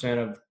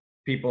 X% of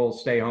people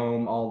stay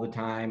home all the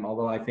time,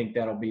 although I think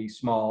that'll be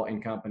small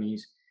in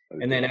companies,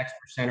 and then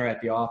X% are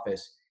at the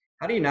office.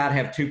 How do you not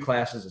have 2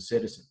 classes of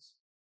citizens?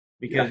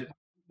 Because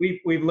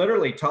we've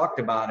literally talked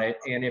about it,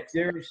 and if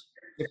there's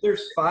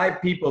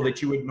 5 people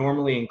that you would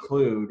normally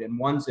include and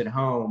one's at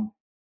home,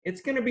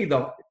 it's going to be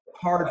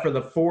hard for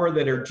the 4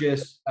 that are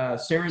just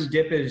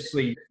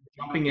serendipitously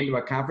jumping into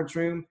a conference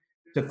room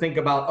to think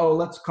about, oh,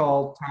 let's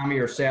call Tommy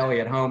or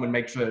Sally at home and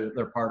make sure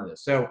they're part of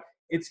this. So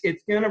it's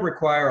going to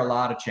require a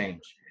lot of change.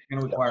 It's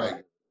going to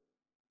require.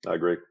 I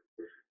agree.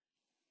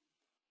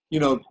 You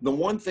know, the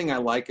one thing I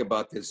like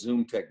about this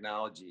Zoom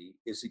technology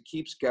is it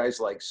keeps guys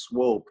like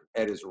Swope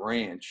at his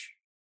ranch,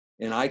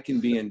 and I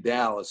can be in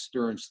Dallas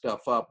stirring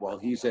stuff up while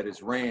he's at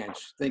his ranch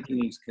thinking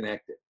he's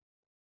connected.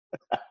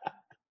 Are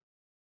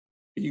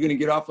you going to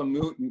get off of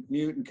mute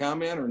and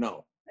comment or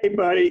no? Hey,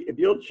 buddy, if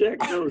you'll check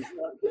those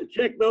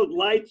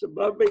lights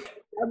above me,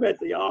 I'm at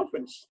the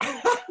office.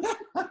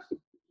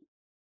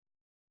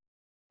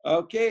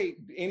 Okay.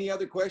 Any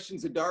other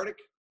questions of Dardick?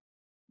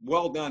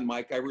 Well done,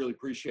 Mike. I really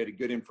appreciate it.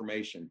 Good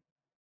information.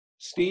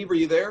 Steve, are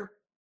you there?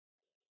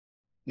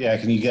 Yeah,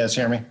 can you guys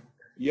hear me?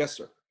 Yes,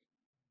 sir.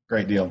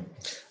 Great deal.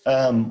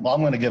 Well, I'm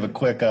going to give a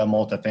quick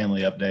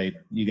multifamily update.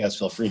 You guys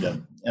feel free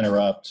to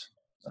interrupt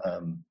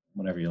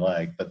whenever you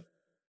like. But,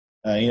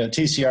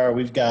 TCR,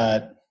 we've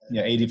got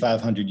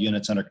 8,500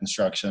 units under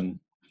construction,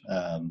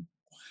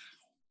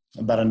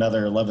 about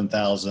another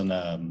 11,000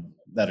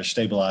 that are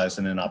stabilized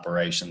and in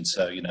operation.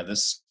 So,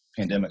 this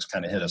pandemic's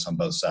kind of hit us on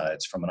both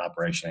sides from an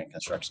operation and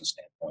construction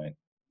standpoint.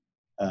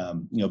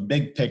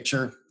 Big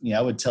picture,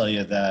 I would tell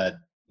you that,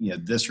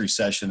 this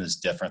recession is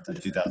different than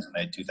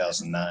 2008,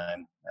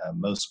 2009.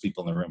 Most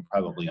people in the room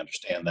probably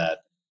understand that.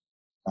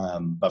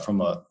 But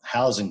from a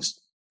housing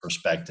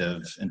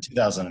perspective, in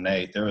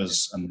 2008, there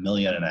was 1.5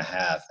 million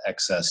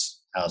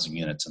excess housing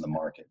units in the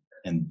market,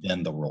 and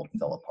then the world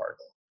fell apart.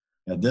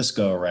 This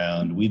go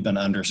around, we've been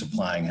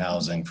undersupplying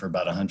housing for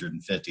about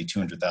 150,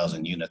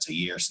 200,000 units a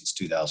year since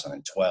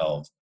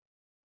 2012.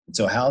 And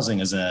so housing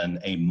is in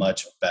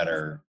much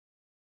better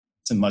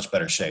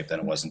shape than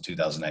it was in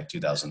 2008,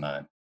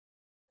 2009.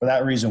 For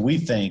that reason, we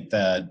think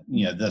that,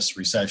 this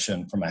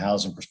recession from a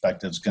housing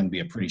perspective is going to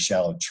be a pretty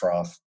shallow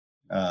trough.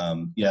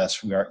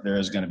 Yes, there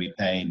is going to be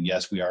pain.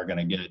 Yes, we are going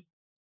to get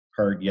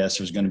hurt. Yes,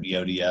 there's going to be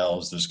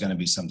ODLs. There's going to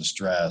be some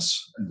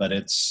distress, but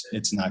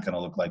it's not going to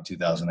look like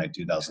 2008,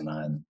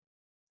 2009,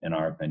 in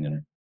our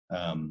opinion.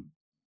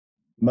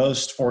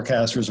 Most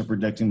forecasters are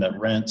predicting that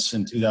rents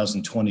in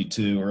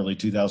 2022, early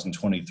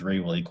 2023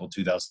 will equal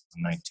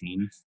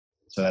 2019.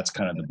 So that's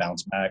kind of the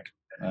bounce back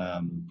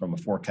from a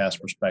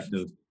forecast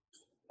perspective.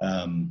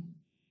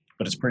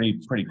 But it's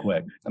pretty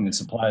quick. I mean,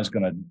 supply is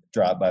going to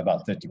drop by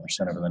about 50%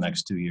 over the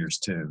next 2 years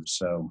too.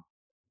 So,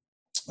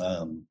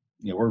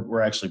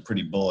 we're actually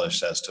pretty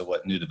bullish as to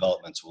what new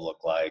developments will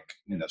look like,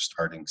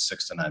 starting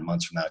 6 to 9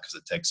 months from now, because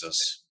it takes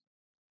us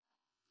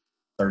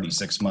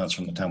 36 months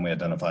from the time we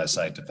identify a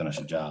site to finish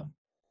a job.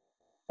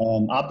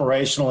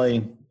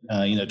 Operationally,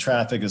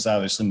 traffic is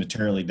obviously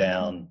materially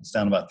down. It's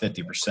down about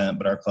 50%,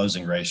 but our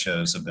closing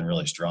ratios have been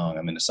really strong.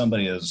 I mean, if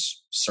somebody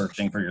is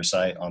searching for your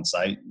site on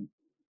site,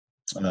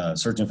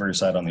 searching for your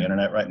site on the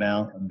internet right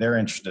now, they're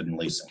interested in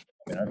leasing.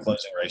 I mean, our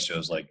closing ratio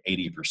is like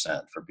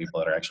 80% for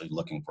people that are actually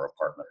looking for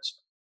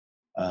apartments.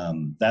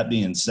 That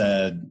being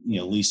said,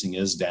 leasing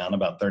is down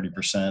about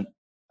 30%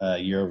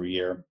 year over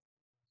year.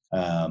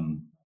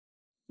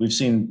 We've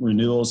seen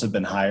renewals have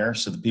been higher.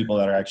 So the people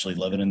that are actually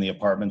living in the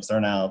apartments, they're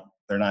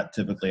not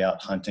typically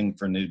out hunting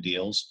for new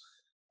deals.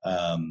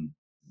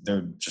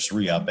 They're just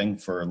re-upping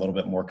for a little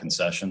bit more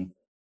concession.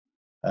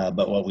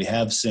 But what we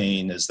have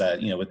seen is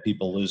that, with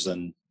people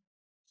losing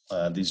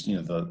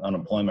the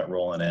unemployment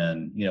rolling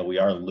in, we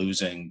are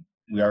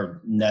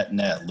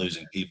net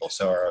losing people.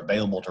 So our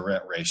available to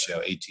rent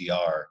ratio,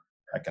 ATR,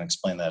 I can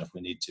explain that if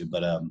we need to,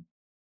 but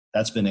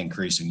that's been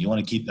increasing. You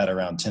want to keep that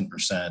around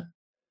 10%.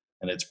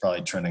 And it's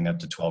probably trending up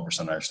to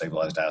 12% of our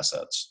stabilized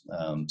assets.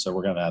 So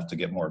we're going to have to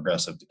get more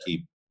aggressive to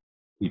keep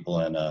people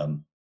in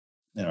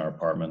our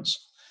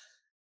apartments.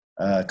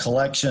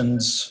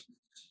 Collections,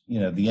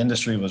 the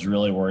industry was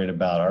really worried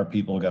about, are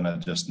people going to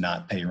just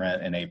not pay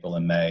rent in April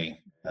and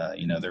May?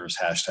 There was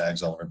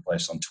hashtags all over the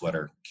place on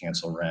Twitter: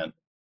 cancel rent,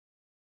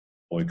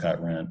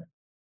 boycott rent.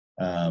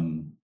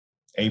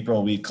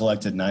 April, we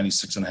collected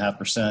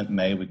 96.5%.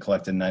 May, we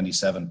collected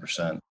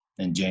 97%.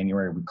 In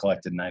January, we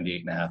collected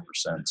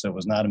 98.5%. So it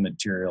was not a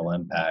material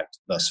impact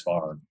thus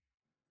far.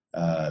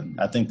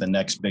 I think the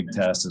next big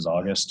test is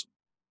August.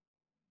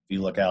 If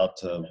you look out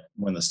to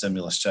when the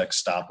stimulus checks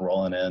stop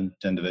rolling in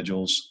to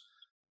individuals,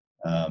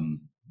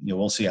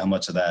 we'll see how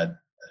much of that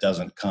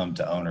doesn't come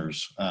to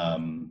owners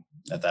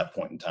at that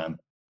point in time.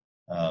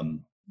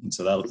 And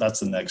so that's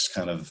the next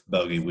kind of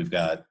bogey we've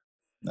got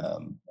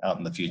out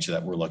in the future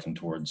that we're looking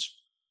towards.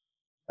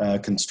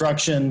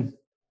 Construction.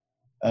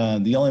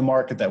 The only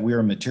market that we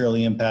were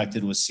materially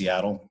impacted was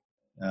Seattle.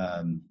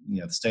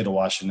 The state of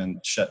Washington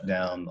shut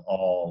down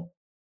all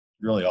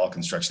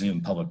construction,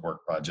 even public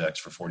work projects,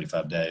 for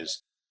 45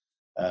 days.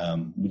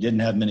 We didn't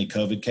have many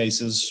COVID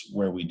cases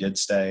where we did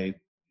stay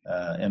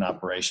in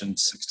operation,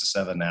 6 to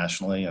 7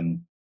 nationally.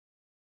 And,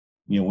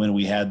 when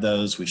we had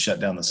those, we shut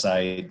down the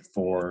site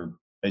for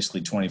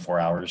basically 24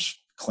 hours,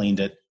 cleaned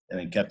it, and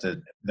then kept it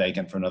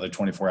vacant for another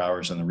 24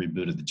 hours and then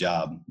rebooted the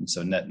job. And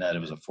so net, it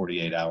was a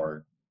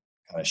 48-hour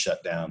kind of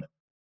shut down.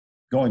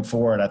 Going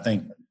forward, I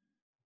think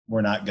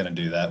we're not going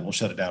to do that. We'll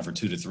shut it down for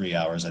 2 to 3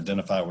 hours,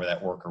 identify where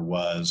that worker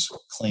was,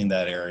 clean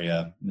that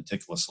area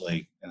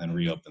meticulously, and then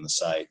reopen the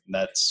site. And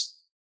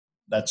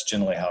that's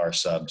generally how our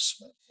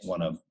subs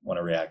want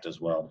to react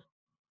as well.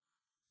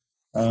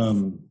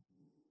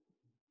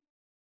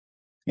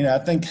 I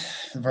think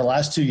for the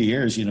last 2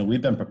 years,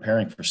 we've been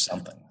preparing for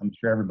something. I'm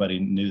sure everybody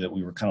knew that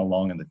we were kind of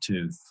long in the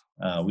tooth.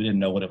 We didn't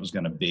know what it was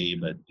going to be,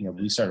 but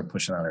we started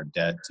pushing on our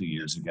debt 2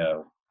 years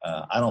ago.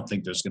 I don't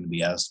think there's going to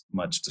be as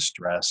much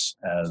distress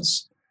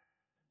as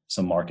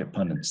some market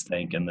pundits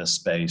think in this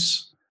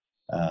space.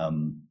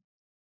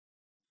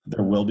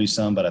 There will be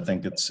some, but I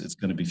think it's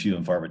going to be few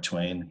and far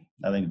between.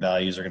 I think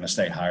values are going to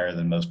stay higher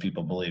than most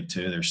people believe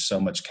too. There's so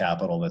much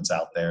capital that's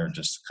out there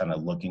just kind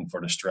of looking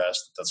for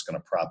distress that's going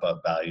to prop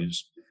up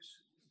values.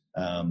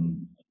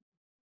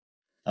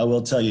 I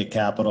will tell you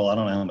capital, I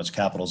don't know how much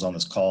capital is on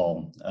this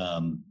call,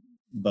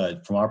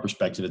 but from our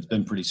perspective, it's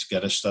been pretty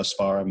skittish thus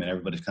far. I mean,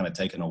 everybody's kind of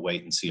taken a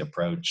wait and see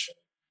approach.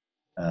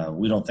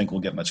 We don't think we'll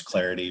get much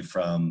clarity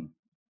from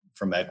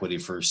equity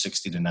for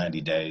 60 to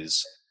 90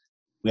 days.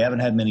 We haven't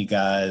had many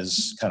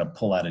guys kind of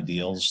pull out of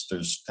deals.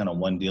 There's kind of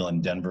one deal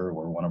in Denver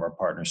where one of our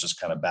partners just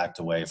kind of backed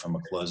away from a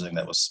closing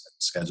that was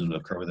scheduled to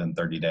occur within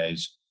 30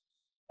 days.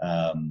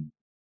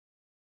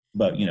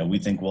 But, we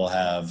think we'll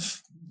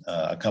have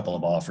a couple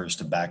of offers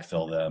to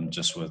backfill them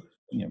just with,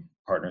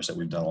 partners that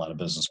we've done a lot of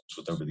business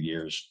with over the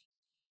years.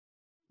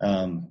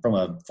 From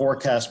a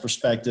forecast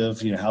perspective,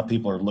 how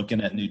people are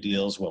looking at new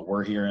deals, what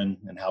we're hearing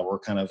and how we're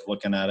kind of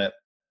looking at it.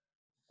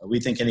 We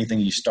think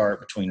anything you start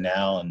between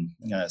now and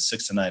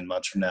 6 to 9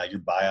 months from now, your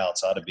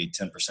buyouts ought to be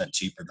 10%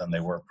 cheaper than they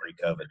were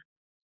pre-COVID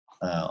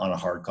on a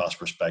hard cost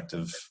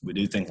perspective. We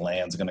do think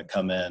land's going to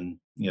come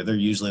in. They're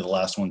usually the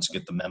last ones to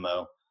get the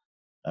memo,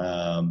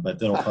 but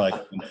they'll probably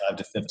come in 5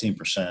 to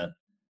 15%.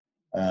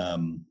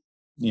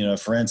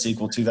 For rents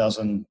equal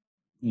 2000,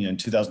 in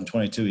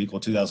 2022 equal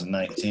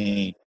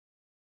 2019.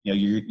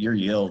 Your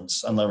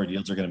yields, unlevered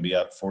yields, are going to be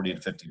up 40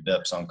 to 50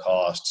 bips on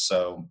cost.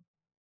 So,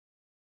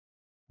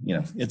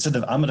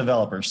 I'm a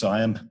developer, so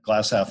I am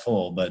glass half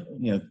full, but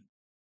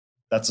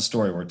that's the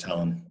story we're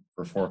telling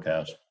for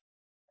forecast.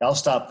 I'll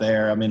stop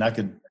there. I mean, I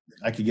could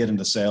get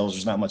into sales.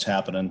 There's not much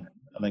happening.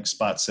 I think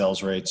spot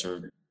sales rates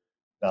or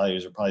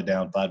values are probably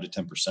down 5 to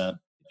 10% if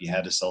you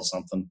had to sell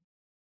something.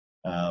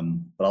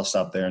 But I'll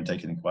stop there and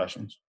take any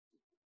questions.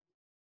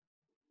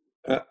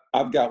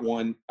 I've got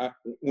one.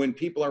 When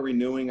people are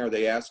renewing, are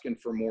they asking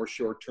for more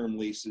short-term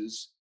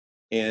leases?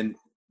 And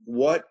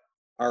what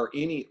are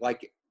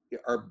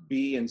are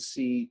B and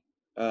C,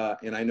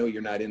 and I know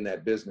you're not in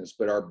that business,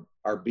 but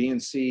are B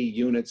and C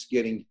units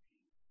getting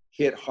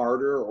hit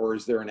harder, or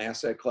is there an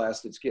asset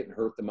class that's getting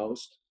hurt the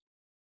most?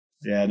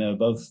 Yeah, no,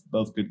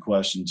 both good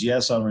questions.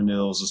 Yes, on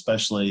renewals,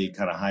 especially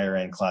kind of higher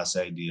end Class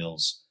A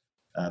deals,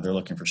 they're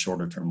looking for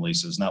shorter term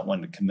leases, not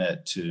wanting to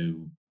commit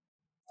to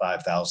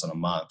 $5,000 a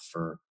month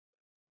for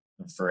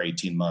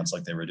 18 months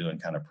like they were doing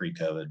kind of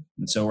pre-COVID.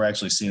 And so we're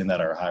actually seeing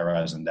that our high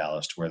rise in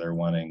Dallas, where they're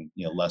wanting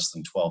less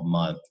than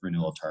 12-month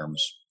renewal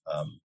terms.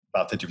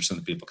 About 50% of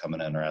the people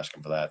coming in are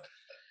asking for that.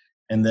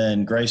 And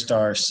then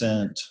Greystar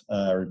sent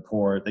a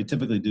report. They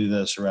typically do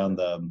this around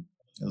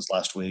it was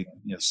last week,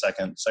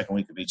 second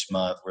week of each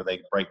month, where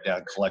they break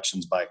down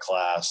collections by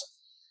class.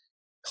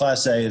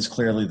 Class A is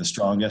clearly the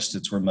strongest.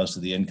 It's where most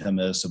of the income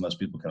is, so most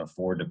people can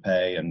afford to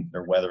pay, and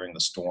they're weathering the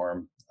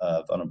storm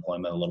of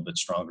unemployment a little bit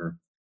stronger.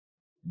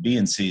 B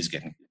and C is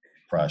getting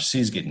crushed. C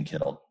is getting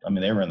killed. I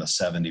mean, they were in the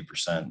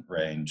 70%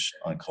 range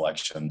on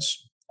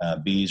collections.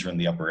 B's are in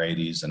the upper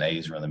 80s, and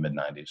A's are in the mid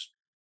 90s.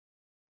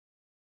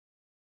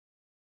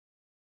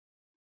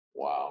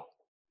 Wow.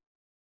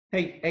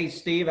 Hey,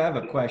 Steve, I have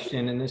a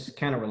question, and this is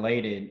kind of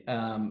related.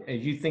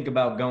 As you think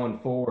about going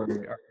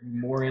forward, are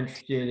you more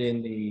interested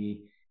in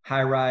the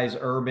high-rise,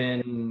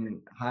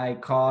 urban,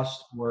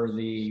 high-cost, or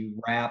the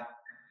wrap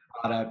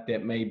product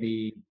that may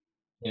be,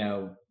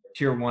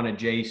 tier 1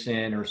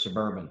 adjacent or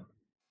suburban?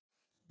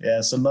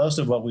 Yeah, so most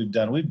of what we've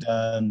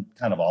done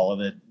kind of all of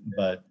it,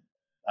 but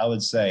I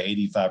would say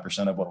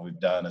 85% of what we've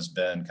done has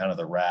been kind of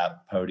the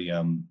wrap,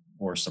 podium,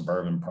 or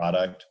suburban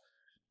product.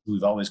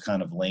 We've always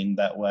kind of leaned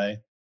that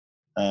way.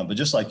 But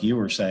just like you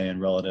were saying,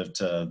 relative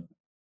to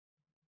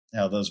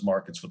how those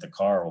markets with the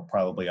car will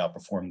probably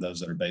outperform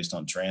those that are based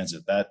on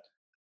transit,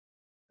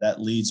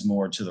 that leads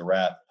more to the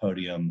wrap,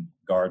 podium,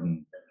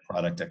 garden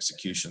product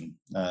execution.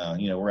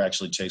 We're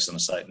actually chasing a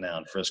site now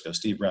in Frisco.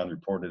 Steve Brown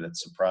reported at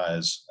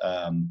Surprise.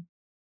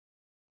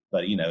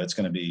 But, it's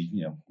going to be,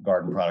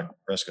 garden product in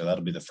Frisco.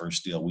 That'll be the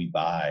first deal we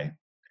buy,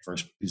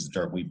 first piece of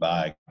dirt we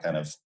buy kind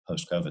of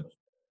post-COVID.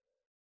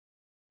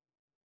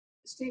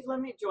 Steve, let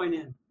me join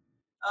in.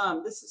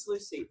 This is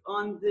Lucy.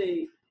 On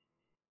the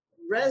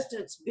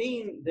residents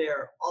being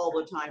there all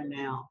the time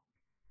now,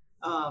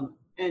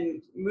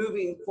 and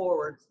moving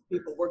forward,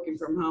 people working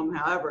from home,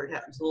 however it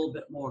happens, a little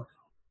bit more.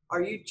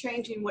 Are you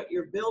changing what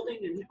you're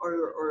building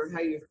or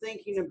how you're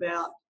thinking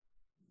about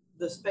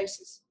the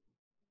spaces?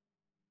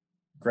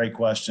 Great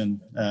question.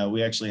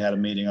 We actually had a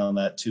meeting on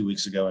that 2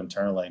 weeks ago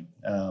internally.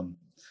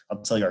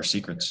 I'll tell you our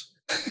secrets.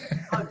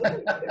 And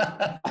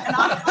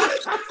I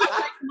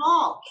like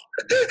small.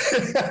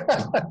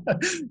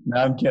 No,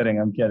 I'm kidding.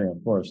 I'm kidding,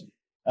 of course.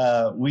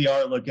 We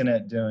are looking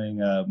at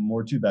doing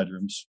more 2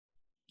 bedrooms.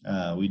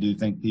 We do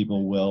think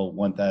people will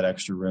want that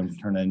extra room to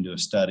turn into a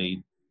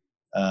study.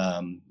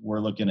 We're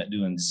looking at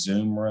doing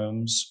Zoom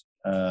rooms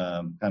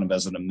kind of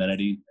as an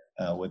amenity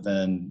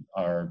within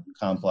our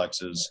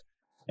complexes.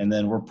 And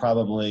then we're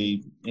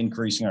probably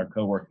increasing our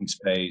co-working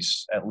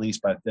space at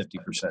least by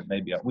 50%,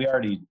 maybe. We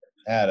already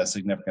had a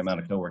significant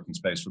amount of co-working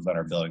space within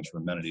our buildings for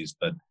amenities,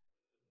 but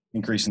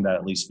increasing that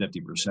at least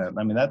 50%.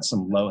 I mean, that's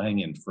some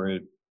low-hanging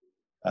fruit.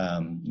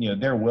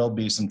 There will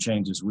be some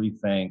changes, we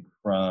think,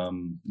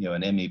 from,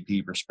 an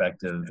MEP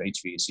perspective,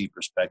 HVAC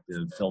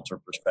perspective, filter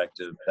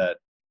perspective, that,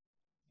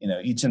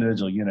 each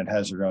individual unit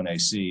has their own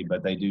AC,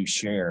 but they do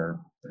share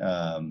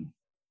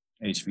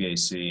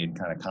HVAC and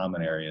kind of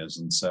common areas.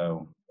 And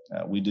so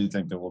we do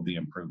think there will be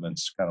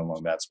improvements kind of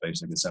along that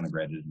space that gets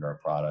integrated into our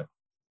product.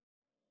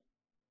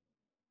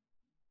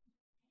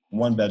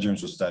 1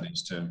 bedrooms with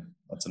studies too.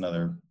 That's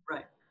another.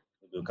 Right.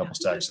 We'll do a couple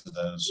stacks of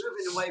those.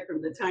 Moving away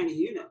from the tiny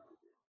unit.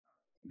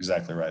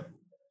 Exactly right.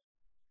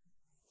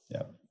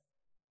 Yeah.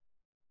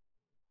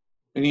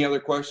 Any other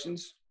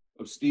questions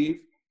of Steve?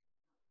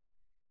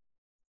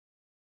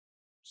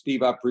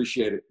 Steve, I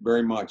appreciate it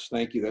very much.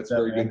 Thank you. That's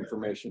very good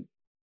information.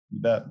 You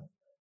bet.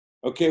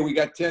 Okay, we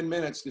got 10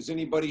 minutes. Does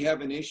anybody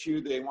have an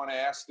issue they want to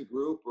ask the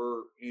group,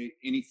 or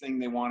anything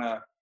they want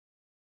to?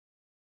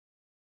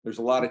 There's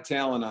a lot of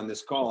talent on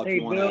this call. Hey,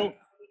 Bill.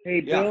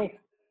 Hey, Bill.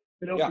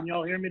 Bill, Yeah. can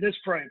y'all hear me? This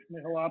is Frank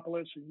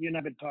Mihalopoulos, and you and I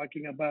have been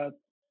talking about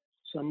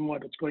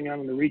somewhat what's going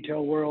on in the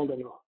retail world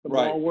and the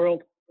mall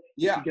world.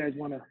 Yeah. You guys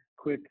want a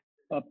quick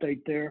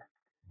update there?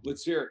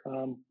 Let's hear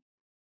it.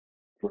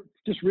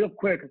 Just real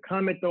quick, a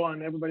comment though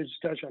on everybody's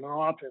discussion on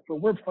office. But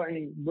we're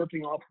finding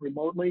working off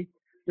remotely,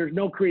 there's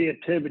no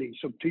creativity.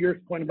 So to your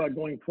point about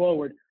going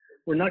forward,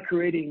 we're not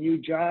creating new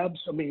jobs.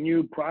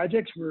 New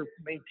projects. We're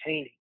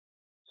maintaining.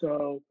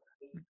 So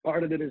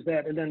part of it is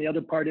that, and then the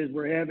other part is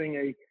we're having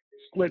a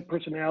split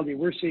personality.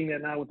 We're seeing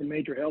that now with the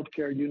major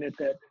healthcare unit,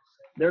 that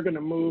they're going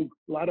to move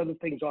a lot of the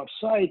things off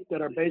site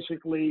that are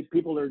basically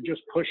people that are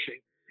just pushing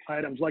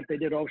items like they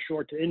did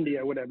offshore to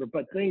India or whatever,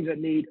 but things that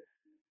need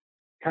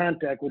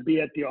contact will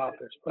be at the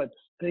office. But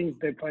things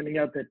they're finding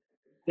out that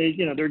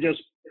they're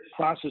just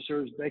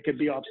processors, they could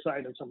be off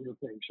site on some of the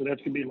things. So that's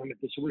going to be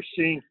limited. So we're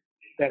seeing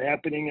that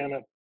happening on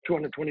a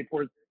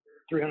 224,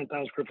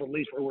 300,000 square foot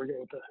lease where we're going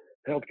with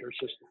the healthcare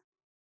system.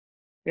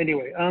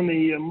 Anyway, on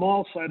the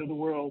mall side of the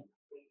world,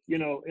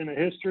 in a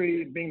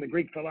history, being the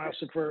Greek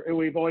philosopher,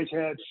 we've always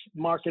had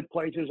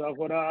marketplaces of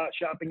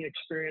shopping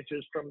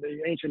experiences from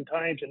the ancient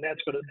times, and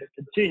that's going to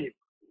continue.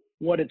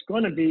 What it's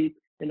going to be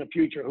in the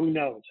future, who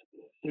knows?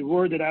 The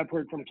word that I've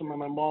heard from some of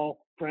my mall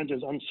friends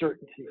is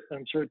uncertainty.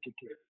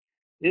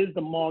 Is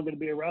the mall going to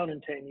be around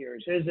in 10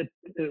 years?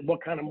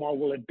 What kind of mall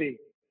will it be?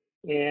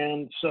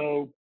 And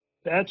so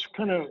that's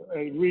kind of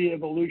a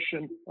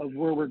re-evolution of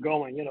where we're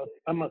going.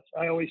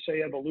 I always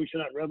say evolution,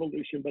 not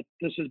revolution, but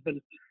this has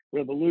been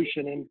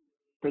revolution. And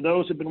for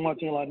those who've been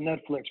watching a lot of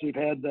Netflix, we've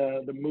had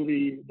the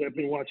movie, they've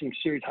been watching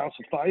series House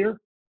of Fire.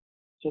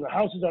 So the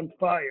house is on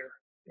fire,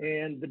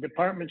 and the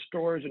department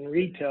stores and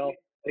retail,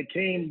 they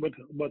came with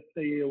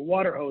the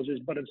water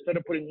hoses, but instead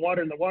of putting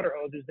water in the water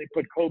hoses, they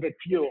put COVID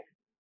fuel.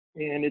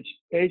 And it's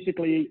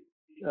basically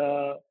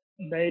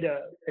made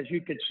as you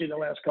could see the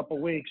last couple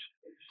of weeks,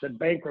 the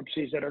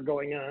bankruptcies that are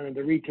going on in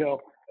the retail,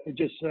 it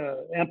just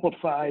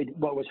amplified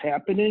what was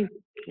happening,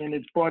 and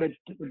it brought it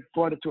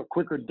to a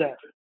quicker death.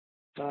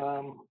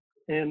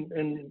 And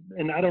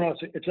I don't know,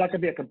 it's not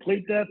going to be a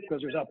complete death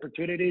because there's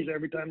opportunities.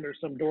 Every time there's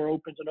some door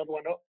opens, another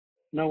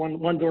one,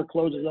 one door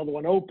closes, another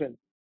one open.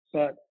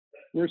 But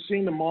we're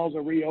seeing the malls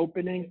are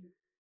reopening.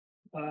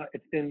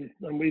 And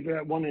we've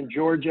had one in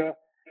Georgia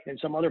and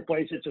some other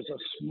places. It's a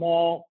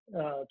small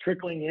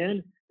trickling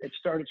in. It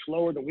started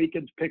slower. The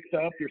weekends picked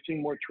up. You're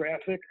seeing more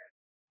traffic.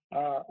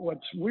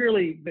 What's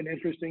really been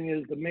interesting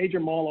is the major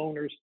mall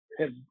owners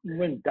have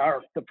went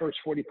dark the first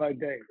 45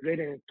 days. They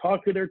didn't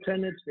talk to their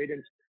tenants. They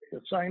didn't. The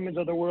Simons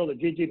of the world, the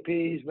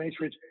GGPs, Main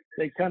Streets,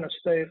 they kind of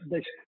They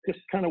just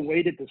kind of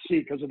waited to see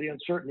because of the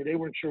uncertainty. They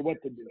weren't sure what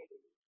to do.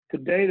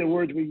 Today, the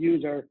words we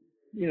use are,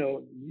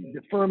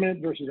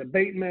 deferment versus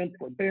abatement,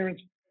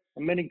 forbearance,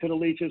 amending to the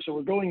leases. So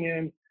we're going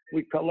in.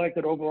 We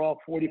collected overall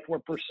 44%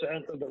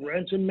 of the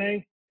rents in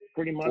May,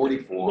 pretty much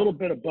 44. A little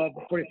bit above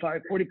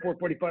 45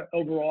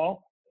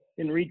 overall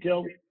in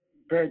retail.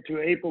 Compared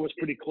to April was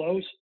pretty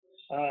close.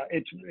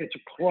 It's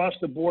across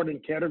the board in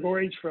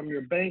categories, from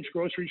your banks,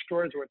 grocery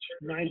stores, where it's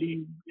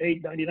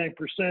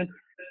 99%,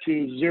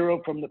 to zero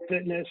from the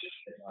fitness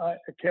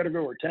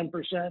category, or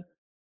 10%.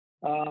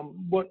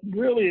 What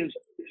really has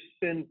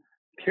been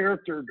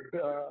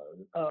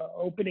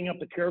opening up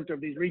the character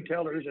of these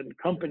retailers and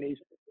companies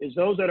is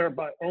those that are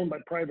owned by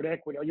private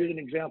equity. I'll use an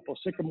example: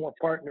 Sycamore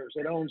Partners,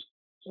 that owns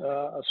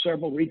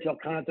several retail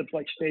concepts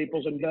like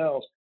Staples and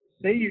Bells.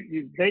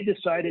 They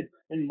decided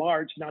in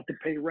March not to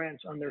pay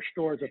rents on their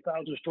stores,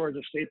 1,000 stores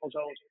that Staples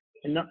owns,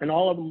 and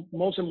all of them,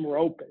 most of them were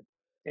open.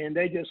 And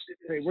they just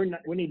say,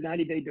 we need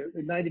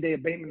 90-day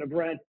abatement of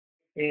rent.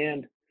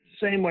 And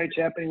same way it's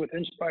happening with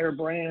Inspire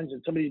Brands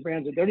and some of these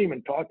brands that don't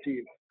even talk to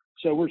you.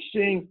 So we're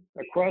seeing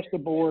across the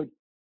board,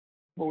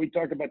 when we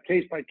talk about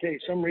case by case,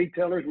 some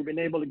retailers, we've been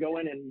able to go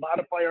in and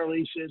modify our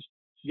leases,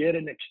 get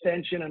an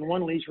extension. On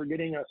one lease, we're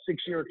getting a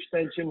 6-year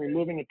extension,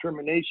 removing a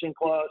termination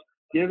clause,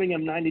 giving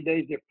them 90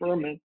 days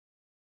deferment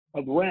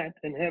of rent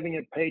and having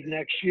it paid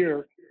next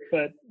year.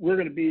 But we're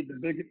going to be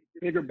the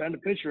bigger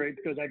beneficiary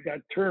because I've got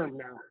term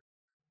now.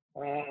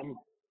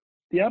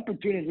 The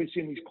opportunities we see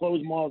in these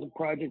closed malls and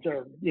projects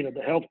are, the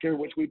healthcare,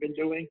 which we've been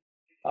doing.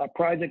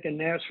 Project in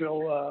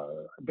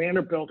Nashville,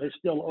 Vanderbilt is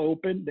still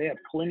open. They have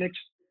clinics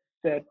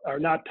that are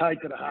not tied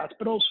to the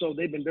hospital. So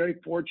they've been very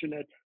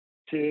fortunate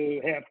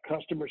to have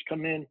customers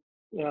come in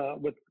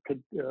with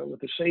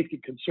the safety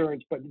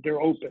concerns, but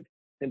they're open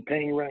and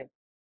paying rent.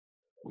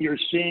 You're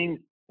seeing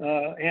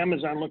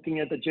Amazon looking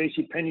at the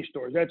JCPenney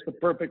stores. That's the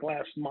perfect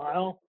last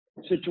mile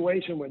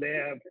situation where they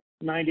have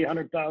 90,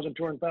 100,000,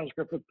 200,000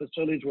 square foot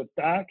facilities with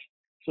docks.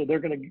 So I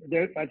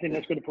think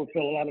that's going to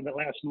fulfill a lot of the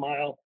last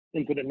mile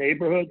into the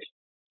neighborhoods.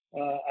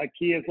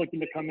 IKEA is looking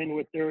to come in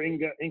with their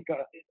Inca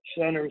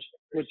centers,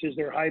 which is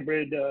their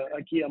hybrid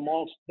IKEA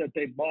malls that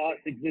they bought,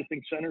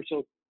 existing centers.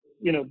 So,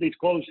 these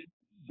close,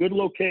 good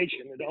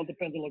location. It all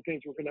depends on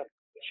location. We're going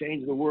to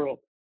change the world.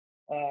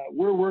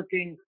 We're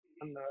working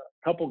on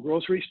a couple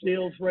grocery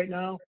deals right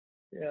now.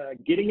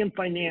 Getting in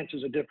finance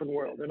is a different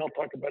world, and I'll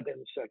talk about that in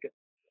a second.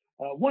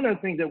 One of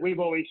the things that we've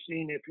always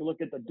seen, if you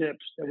look at the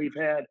dips that we've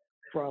had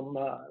from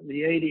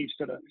the 80s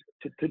to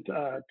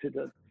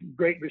the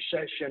Great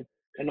Recession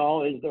and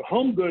all, is the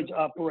home goods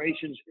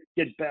operations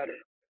get better.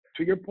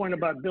 To your point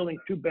about building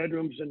 2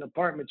 bedrooms and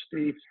apartments,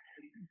 Steve,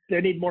 they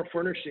need more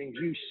furnishings.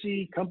 You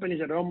see companies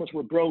that almost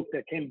were broke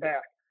that came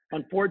back.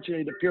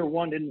 Unfortunately, the Pier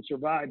 1 didn't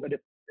survive, but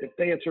if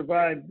they had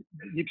survived,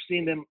 you've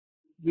seen them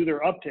do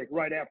their uptick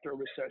right after a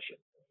recession.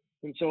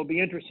 And so it'll be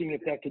interesting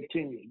if that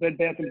continues. Bed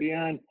Bath &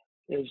 Beyond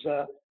is,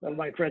 one of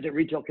my friends at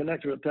Retail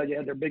Connector will tell you,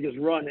 had their biggest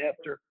run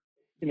after,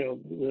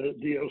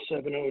 the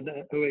 07,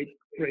 08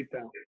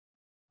 breakdown.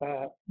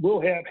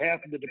 We'll have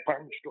half of the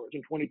department stores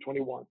in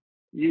 2021.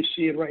 You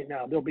see it right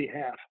now. There'll be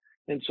half.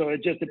 And so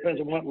it just depends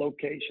on what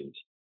locations.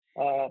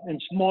 In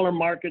smaller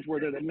markets where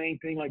they're the main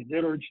thing, like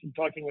Village, and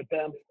talking with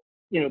them,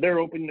 they're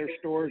opening their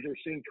stores. They're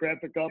seeing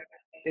traffic up.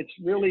 It's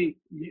really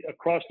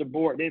across the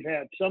board. They've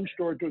had some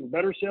stores doing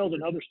better sales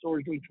and other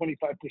stores doing 25%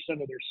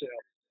 of their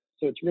sales.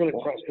 So it's really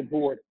across the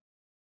board.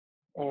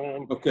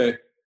 Okay.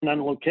 And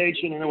on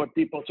location and what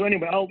people. So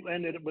anyway, I'll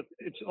end it with,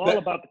 it's all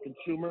about the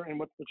consumer and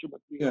what the consumer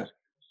feels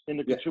and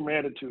the consumer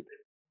attitude.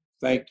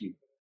 Thank you.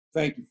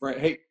 Thank you, Frank.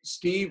 Hey,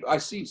 Steve, I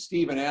see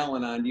Steve and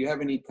Alan on. Do you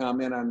have any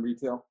comment on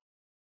retail?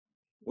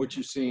 What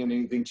you're seeing,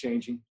 anything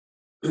changing?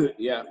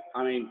 Yeah,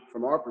 I mean,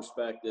 from our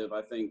perspective,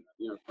 I think,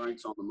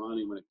 Frank's on the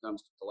money when it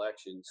comes to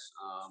collections.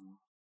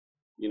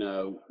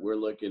 We're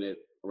looking at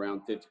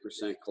around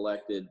 50%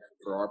 collected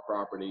for our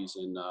properties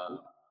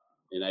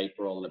in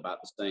April and about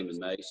the same in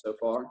May so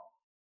far.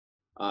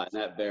 And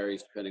that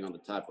varies depending on the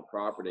type of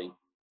property.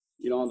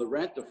 On the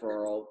rent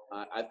deferral,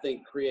 I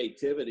think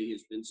creativity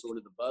has been sort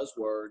of the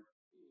buzzword.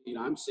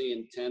 I'm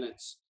seeing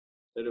tenants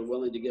that are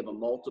willing to give a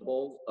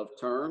multiple of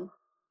term.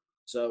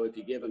 So if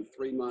you give them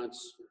 3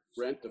 months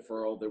rent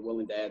deferral, they're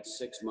willing to add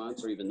 6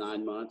 months or even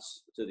 9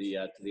 months to the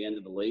end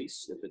of the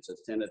lease if it's a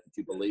tenant that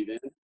you believe in.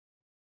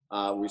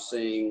 We're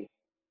seeing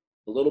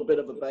a little bit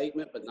of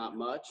abatement, but not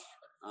much.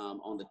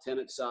 On the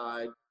tenant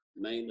side,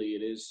 mainly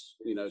it is,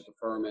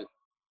 deferment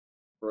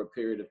for a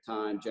period of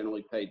time,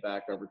 generally paid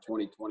back over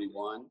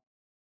 2021.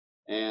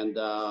 And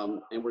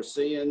we're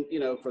seeing,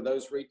 for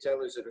those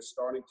retailers that are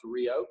starting to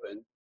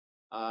reopen,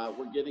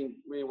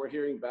 we're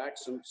hearing back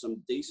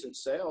some decent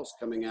sales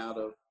coming out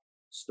of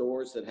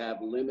stores that have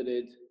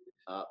limited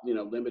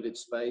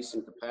space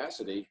and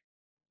capacity.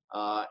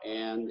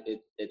 And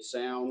it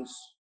sounds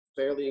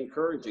fairly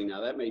encouraging.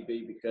 Now that may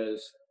be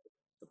because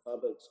the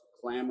public's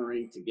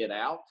clamoring to get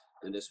out,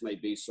 and this may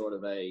be sort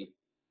of a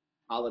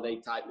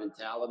holiday type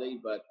mentality,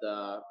 but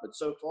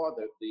so far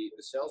the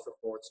sales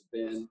reports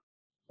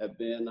have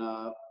been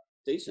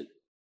decent.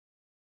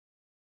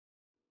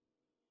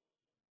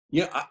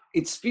 Yeah,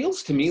 it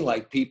feels to me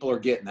like people are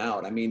getting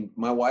out. I mean,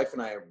 my wife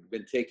and I have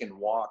been taking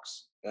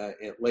walks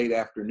at late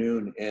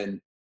afternoon, and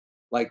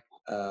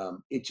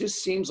it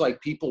just seems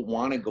like people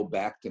want to go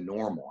back to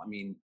normal. I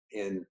mean,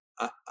 and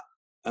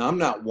I'm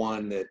not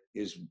one that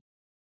is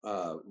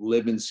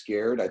living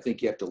scared. I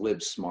think you have to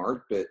live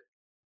smart, but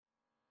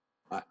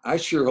I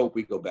sure hope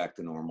we go back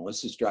to normal.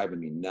 This is driving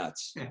me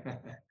nuts.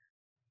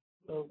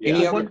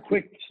 One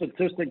quick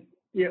statistic.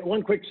 Yeah,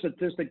 one quick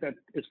statistic that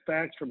is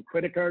facts from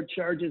credit card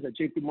charges that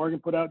JP Morgan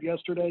put out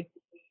yesterday.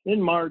 In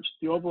March,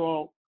 the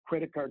overall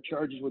credit card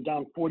charges were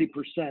down 40%.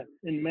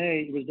 In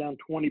May, it was down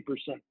 20%.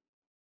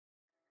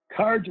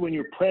 Cards, when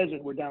you're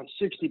present, were down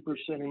 60%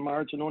 in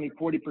March and only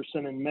 40%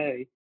 in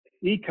May.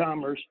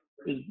 E-commerce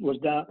was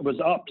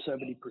up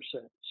 70%.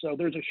 So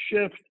there's a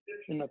shift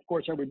in, of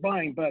course, how we're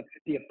buying, but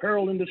the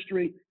apparel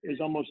industry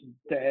is almost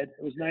dead.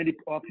 It was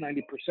off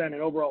 90%,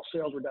 and overall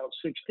sales were down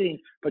 16%.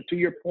 But to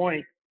your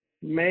point,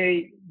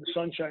 May, the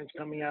sunshine's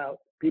coming out.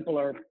 people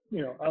are,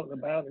 out and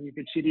about, and you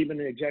can see it even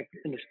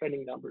in the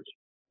spending numbers.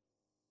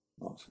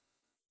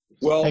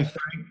 Well, Hey,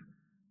 Frank.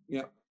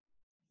 Yeah.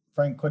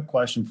 Frank, quick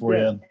question for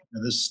you.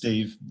 This is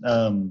Steve.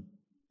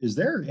 Is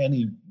there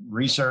any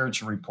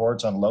research or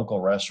reports on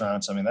local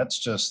restaurants? I mean, that's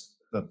just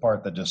the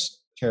part that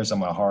just tears on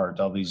my heart.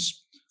 All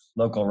these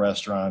local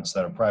restaurants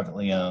that are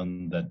privately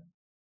owned that,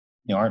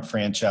 aren't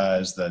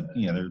franchised, that,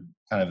 they're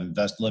kind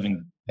of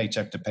living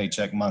paycheck to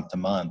paycheck, month to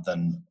month.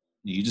 And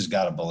you just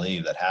got to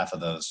believe that half of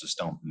those just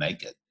don't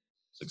make it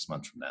 6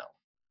 months from now.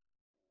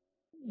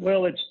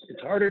 Well, it's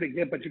harder to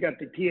get, but you got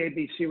the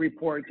TABC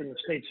reports and the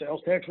state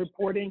sales tax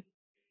reporting.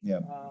 Yeah.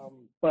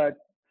 But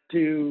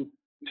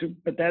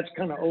but that's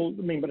kind of old.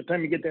 I mean, by the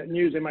time you get that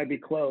news, they might be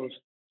closed.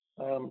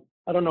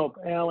 I don't know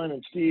if Alan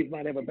and Steve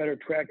might have a better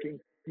tracking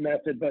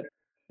method, but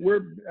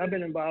I've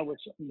been involved with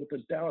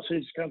the Dallas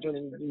City Council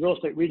and the Real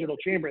Estate Regional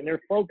Chamber, and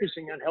they're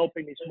focusing on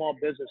helping these small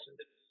businesses.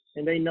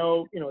 And they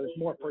know, it's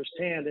more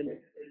firsthand. And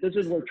this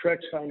is where Trex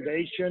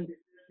Foundation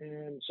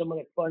and some of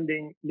the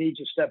funding needs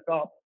to step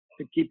up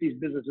to keep these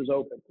businesses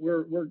open.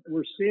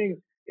 We're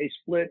seeing a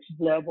split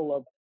level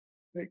of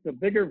the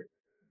bigger.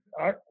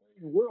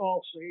 We're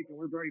all safe and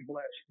we're very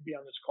blessed to be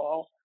on this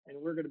call, and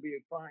we're going to be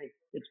fine.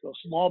 It's those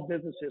small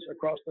businesses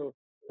across the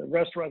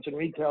restaurants and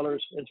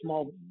retailers and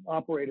small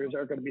operators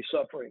are going to be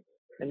suffering,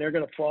 and they're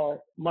going to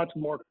fall much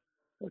more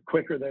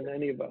quicker than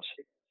any of us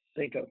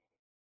think of.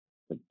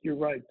 But you're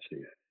right,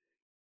 Steve.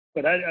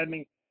 But I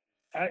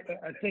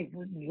think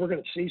we're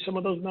going to see some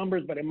of those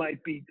numbers, but it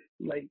might be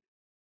late.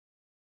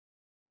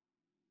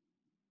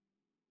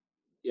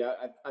 Yeah,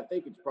 I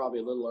think it's probably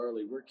a little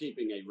early. We're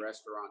keeping a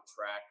restaurant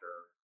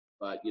tracker,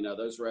 but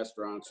those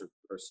restaurants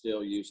are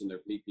still using their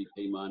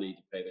PPP money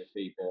to pay their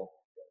people.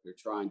 They're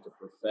trying to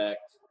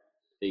perfect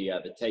the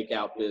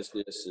takeout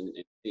business and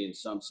seeing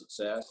some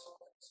success.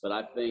 But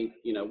I think,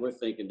 we're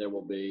thinking there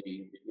will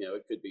be,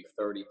 it could be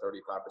 30,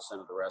 35%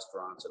 of the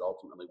restaurants that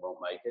ultimately won't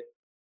make it.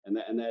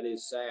 And that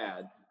is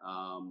sad,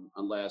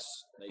 unless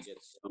they get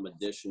some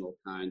additional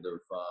kind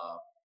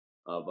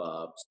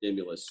of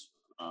stimulus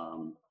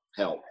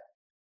help.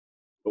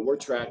 But we're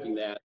tracking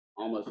that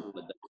almost on a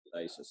daily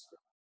basis.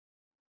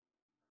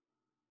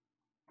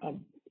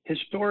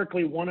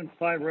 Historically, 1 in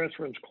 5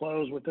 restaurants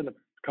close within a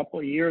couple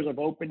of years of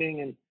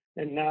opening,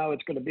 and now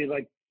it's going to be,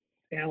 like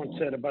Alan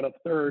said, about a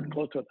third,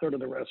 close to a third of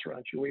the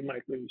restaurants we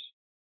might lose.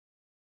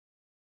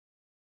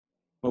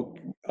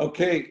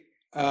 Okay,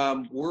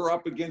 we're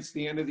up against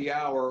the end of the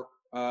hour.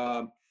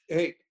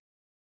 Hey,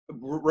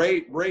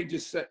 Ray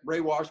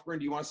Washburn,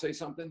 do you want to say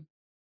something?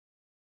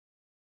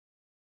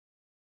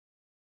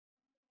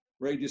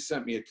 Ray just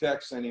sent me a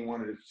text saying he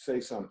wanted to say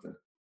something.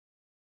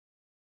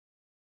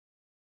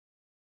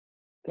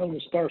 Tell him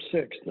to star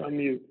 6 to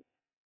unmute.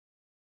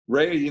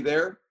 Ray, are you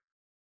there?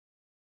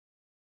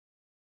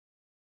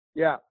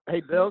 Yeah.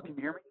 Hey, Bill, can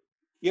you hear me?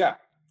 Yeah,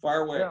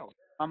 fire away. Yeah,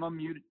 I'm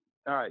unmuted.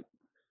 All right.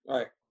 All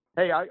right.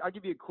 Hey, I'll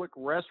give you a quick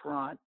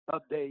restaurant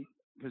update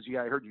because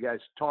I heard you guys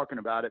talking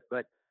about it,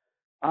 but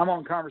I'm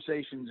on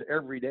conversations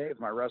every day with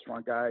my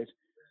restaurant guys.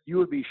 You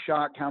would be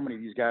shocked how many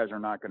of these guys are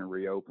not going to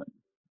reopen.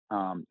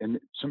 And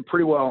some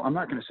pretty well, I'm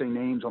not going to say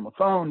names on the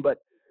phone, but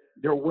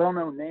they're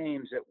well-known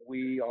names that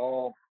we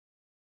all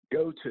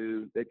go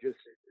to that just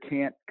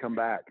can't come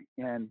back.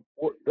 And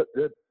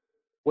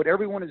what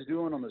everyone is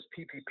doing on this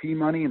PPP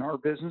money in our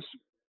business,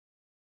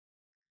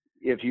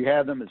 if you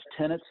have them as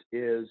tenants,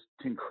 is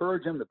to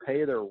encourage them to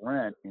pay their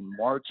rent in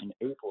March and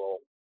April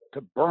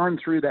to burn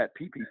through that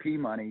PPP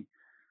money.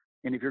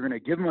 And if you're going to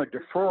give them a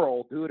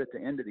deferral, do it at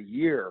the end of the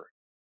year,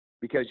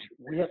 because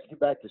we have to get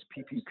back this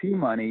PPP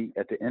money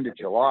at the end of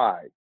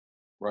July.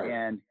 Right.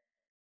 And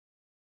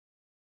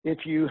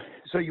you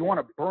want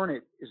to burn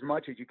it as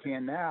much as you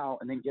can now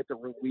and then get the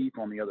relief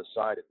on the other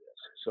side of this.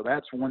 So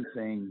that's one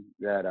thing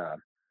that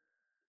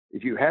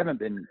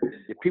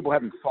if people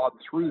haven't thought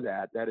through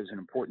that is an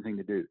important thing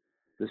to do.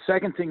 The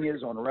second thing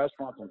is on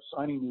restaurants and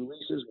signing new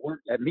leases. We're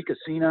at Mi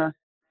Cocina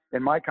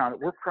and my condo,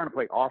 we're trying to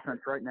play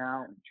offense right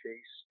now and chase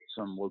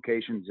some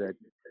locations that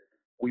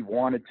we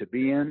wanted to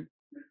be in.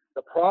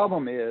 The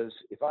problem is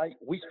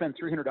we spend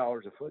 $300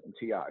 a foot in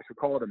TI, so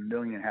call it $1.5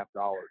 million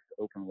to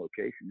open a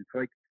location. It's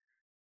like,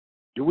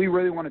 do we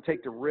really want to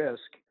take the risk?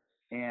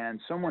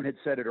 And someone had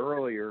said it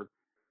earlier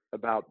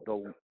about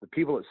the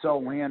people that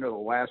sell land are the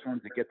last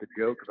ones to get the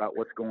joke about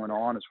what's going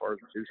on as far as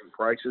reducing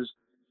prices.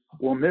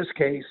 Well, in this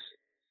case,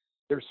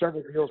 there's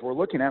several deals we're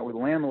looking at where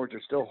landlords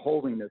are still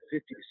holding the $50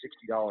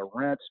 to $60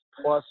 rents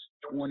plus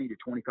 $20 to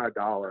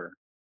 $25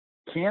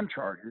 CAM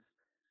charges.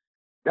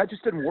 That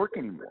just didn't work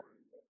anymore,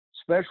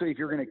 especially if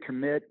you're going to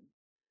commit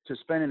to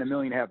spending $1.5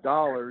 million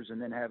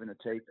and then having to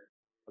take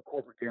a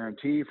corporate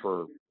guarantee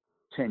for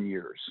 10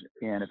 years.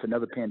 And if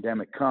another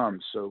pandemic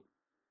comes, so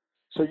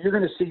you're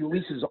going to see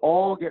leases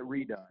all get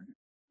redone,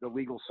 the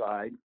legal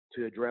side,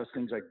 to address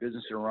things like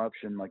business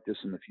interruption like this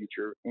in the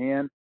future.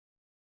 And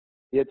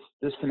it's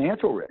this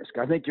financial risk.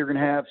 I think you're going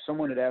to have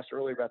someone had asked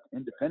earlier about the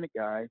independent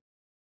guy.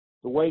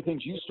 The way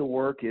things used to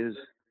work is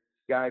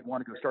guy'd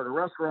want to go start a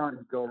restaurant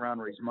and go around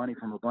and raise money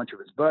from a bunch of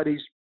his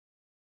buddies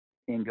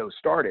and go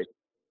start it.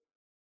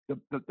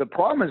 the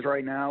problem is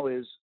right now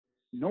is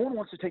no one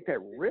wants to take that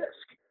risk,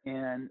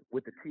 and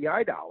with the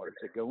TI dollars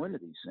that go into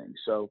these things.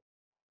 So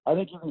I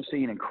think you're going to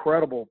see an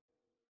incredible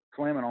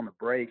slamming on the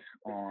brakes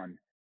on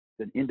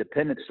the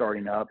independents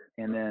starting up,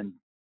 and then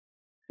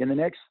in the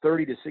next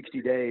 30 to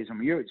 60 days, I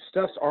mean,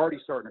 stuff's already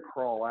starting to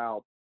crawl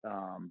out.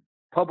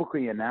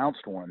 Publicly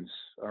announced ones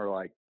are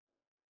like,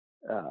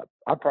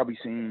 I've probably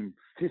seen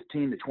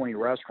 15 to 20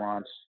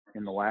 restaurants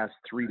in the last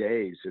 3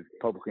 days have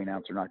publicly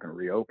announced they're not going to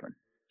reopen.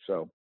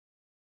 So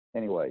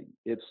anyway,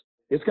 it's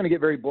going to get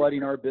very bloody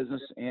in our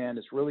business, and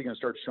it's really going to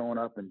start showing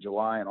up in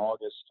July and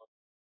August,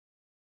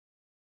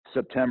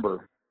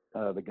 September.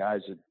 The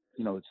guys that,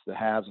 it's the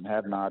haves and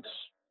have-nots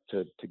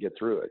to get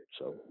through it.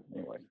 So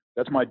anyway,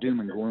 that's my doom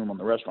and gloom on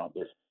the restaurant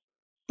business.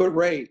 But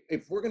Ray,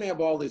 if we're going to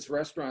have all this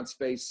restaurant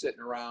space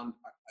sitting around,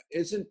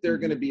 isn't there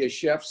going to be a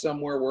chef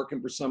somewhere working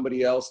for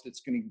somebody else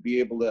that's going to be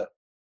able to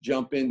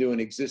jump into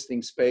an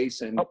existing space?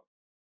 And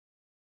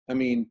I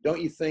mean,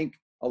 don't you think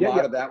a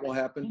lot of that will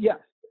happen? Yeah.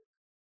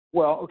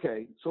 Well,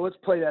 okay. So let's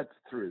play that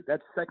through.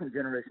 That's second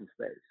generation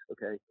space.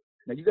 Okay.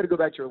 Now you got to go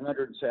back to your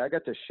lender and say, I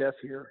got this chef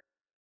here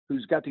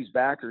who's got these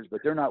backers,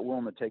 but they're not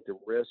willing to take the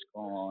risk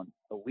on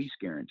a lease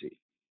guarantee.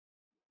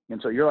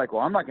 And so you're like,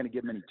 well, I'm not going to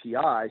give him any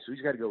TI, so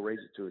he's got to go raise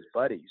it to his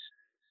buddies.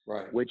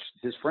 Right. Which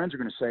his friends are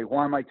going to say,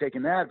 why am I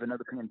taking that if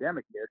another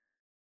pandemic hit?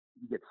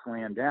 You get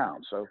slammed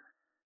down. So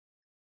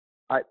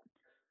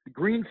the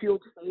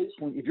greenfield space,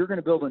 if you're going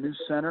to build a new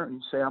center and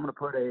you say, I'm going to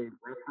put a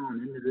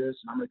restaurant into this,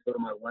 and I'm going to go to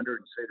my lender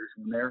and say there's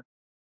one there.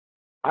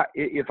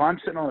 If I'm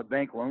sitting on a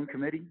bank loan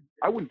committee,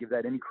 I wouldn't give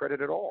that any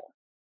credit at all.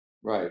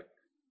 Right.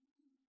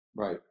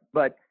 Right.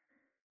 But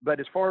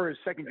as far as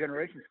second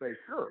generation space,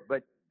 sure.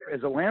 But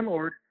as a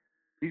landlord,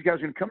 these guys are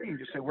going to come to you and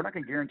just say, we're not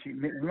going to guarantee,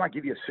 we might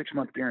give you a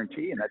 6-month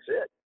guarantee and that's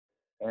it.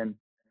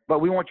 But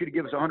we want you to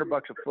give us $100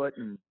 a foot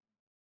in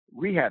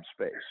rehab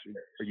space.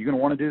 Are you going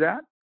to want to do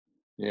that?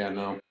 Yeah,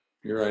 no,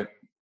 you're right.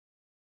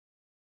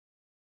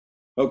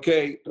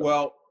 Okay.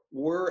 Well,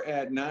 we're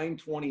at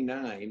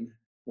 9:29.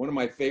 One of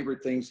my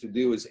favorite things to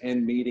do is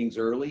end meetings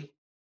early.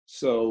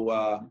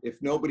 So if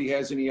nobody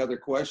has any other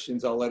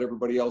questions, I'll let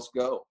everybody else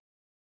go.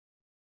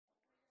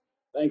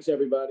 Thanks,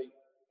 everybody.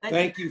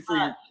 Thank you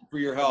for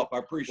your help. I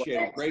appreciate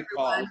it. Great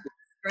call.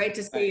 Great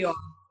to see you all.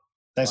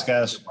 Thanks,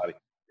 guys.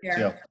 Yeah.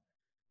 See ya.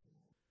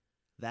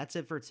 That's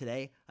it for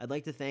today. I'd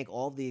like to thank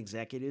all of the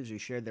executives who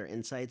shared their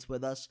insights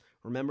with us.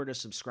 Remember to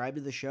subscribe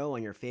to the show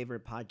on your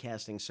favorite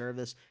podcasting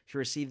service to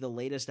receive the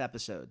latest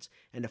episodes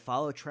and to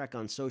follow Trek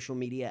on social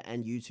media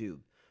and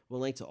YouTube.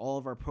 We'll link to all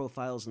of our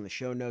profiles in the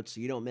show notes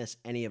so you don't miss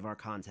any of our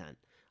content.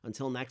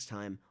 Until next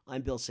time,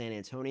 I'm Bill San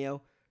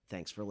Antonio.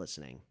 Thanks for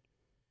listening.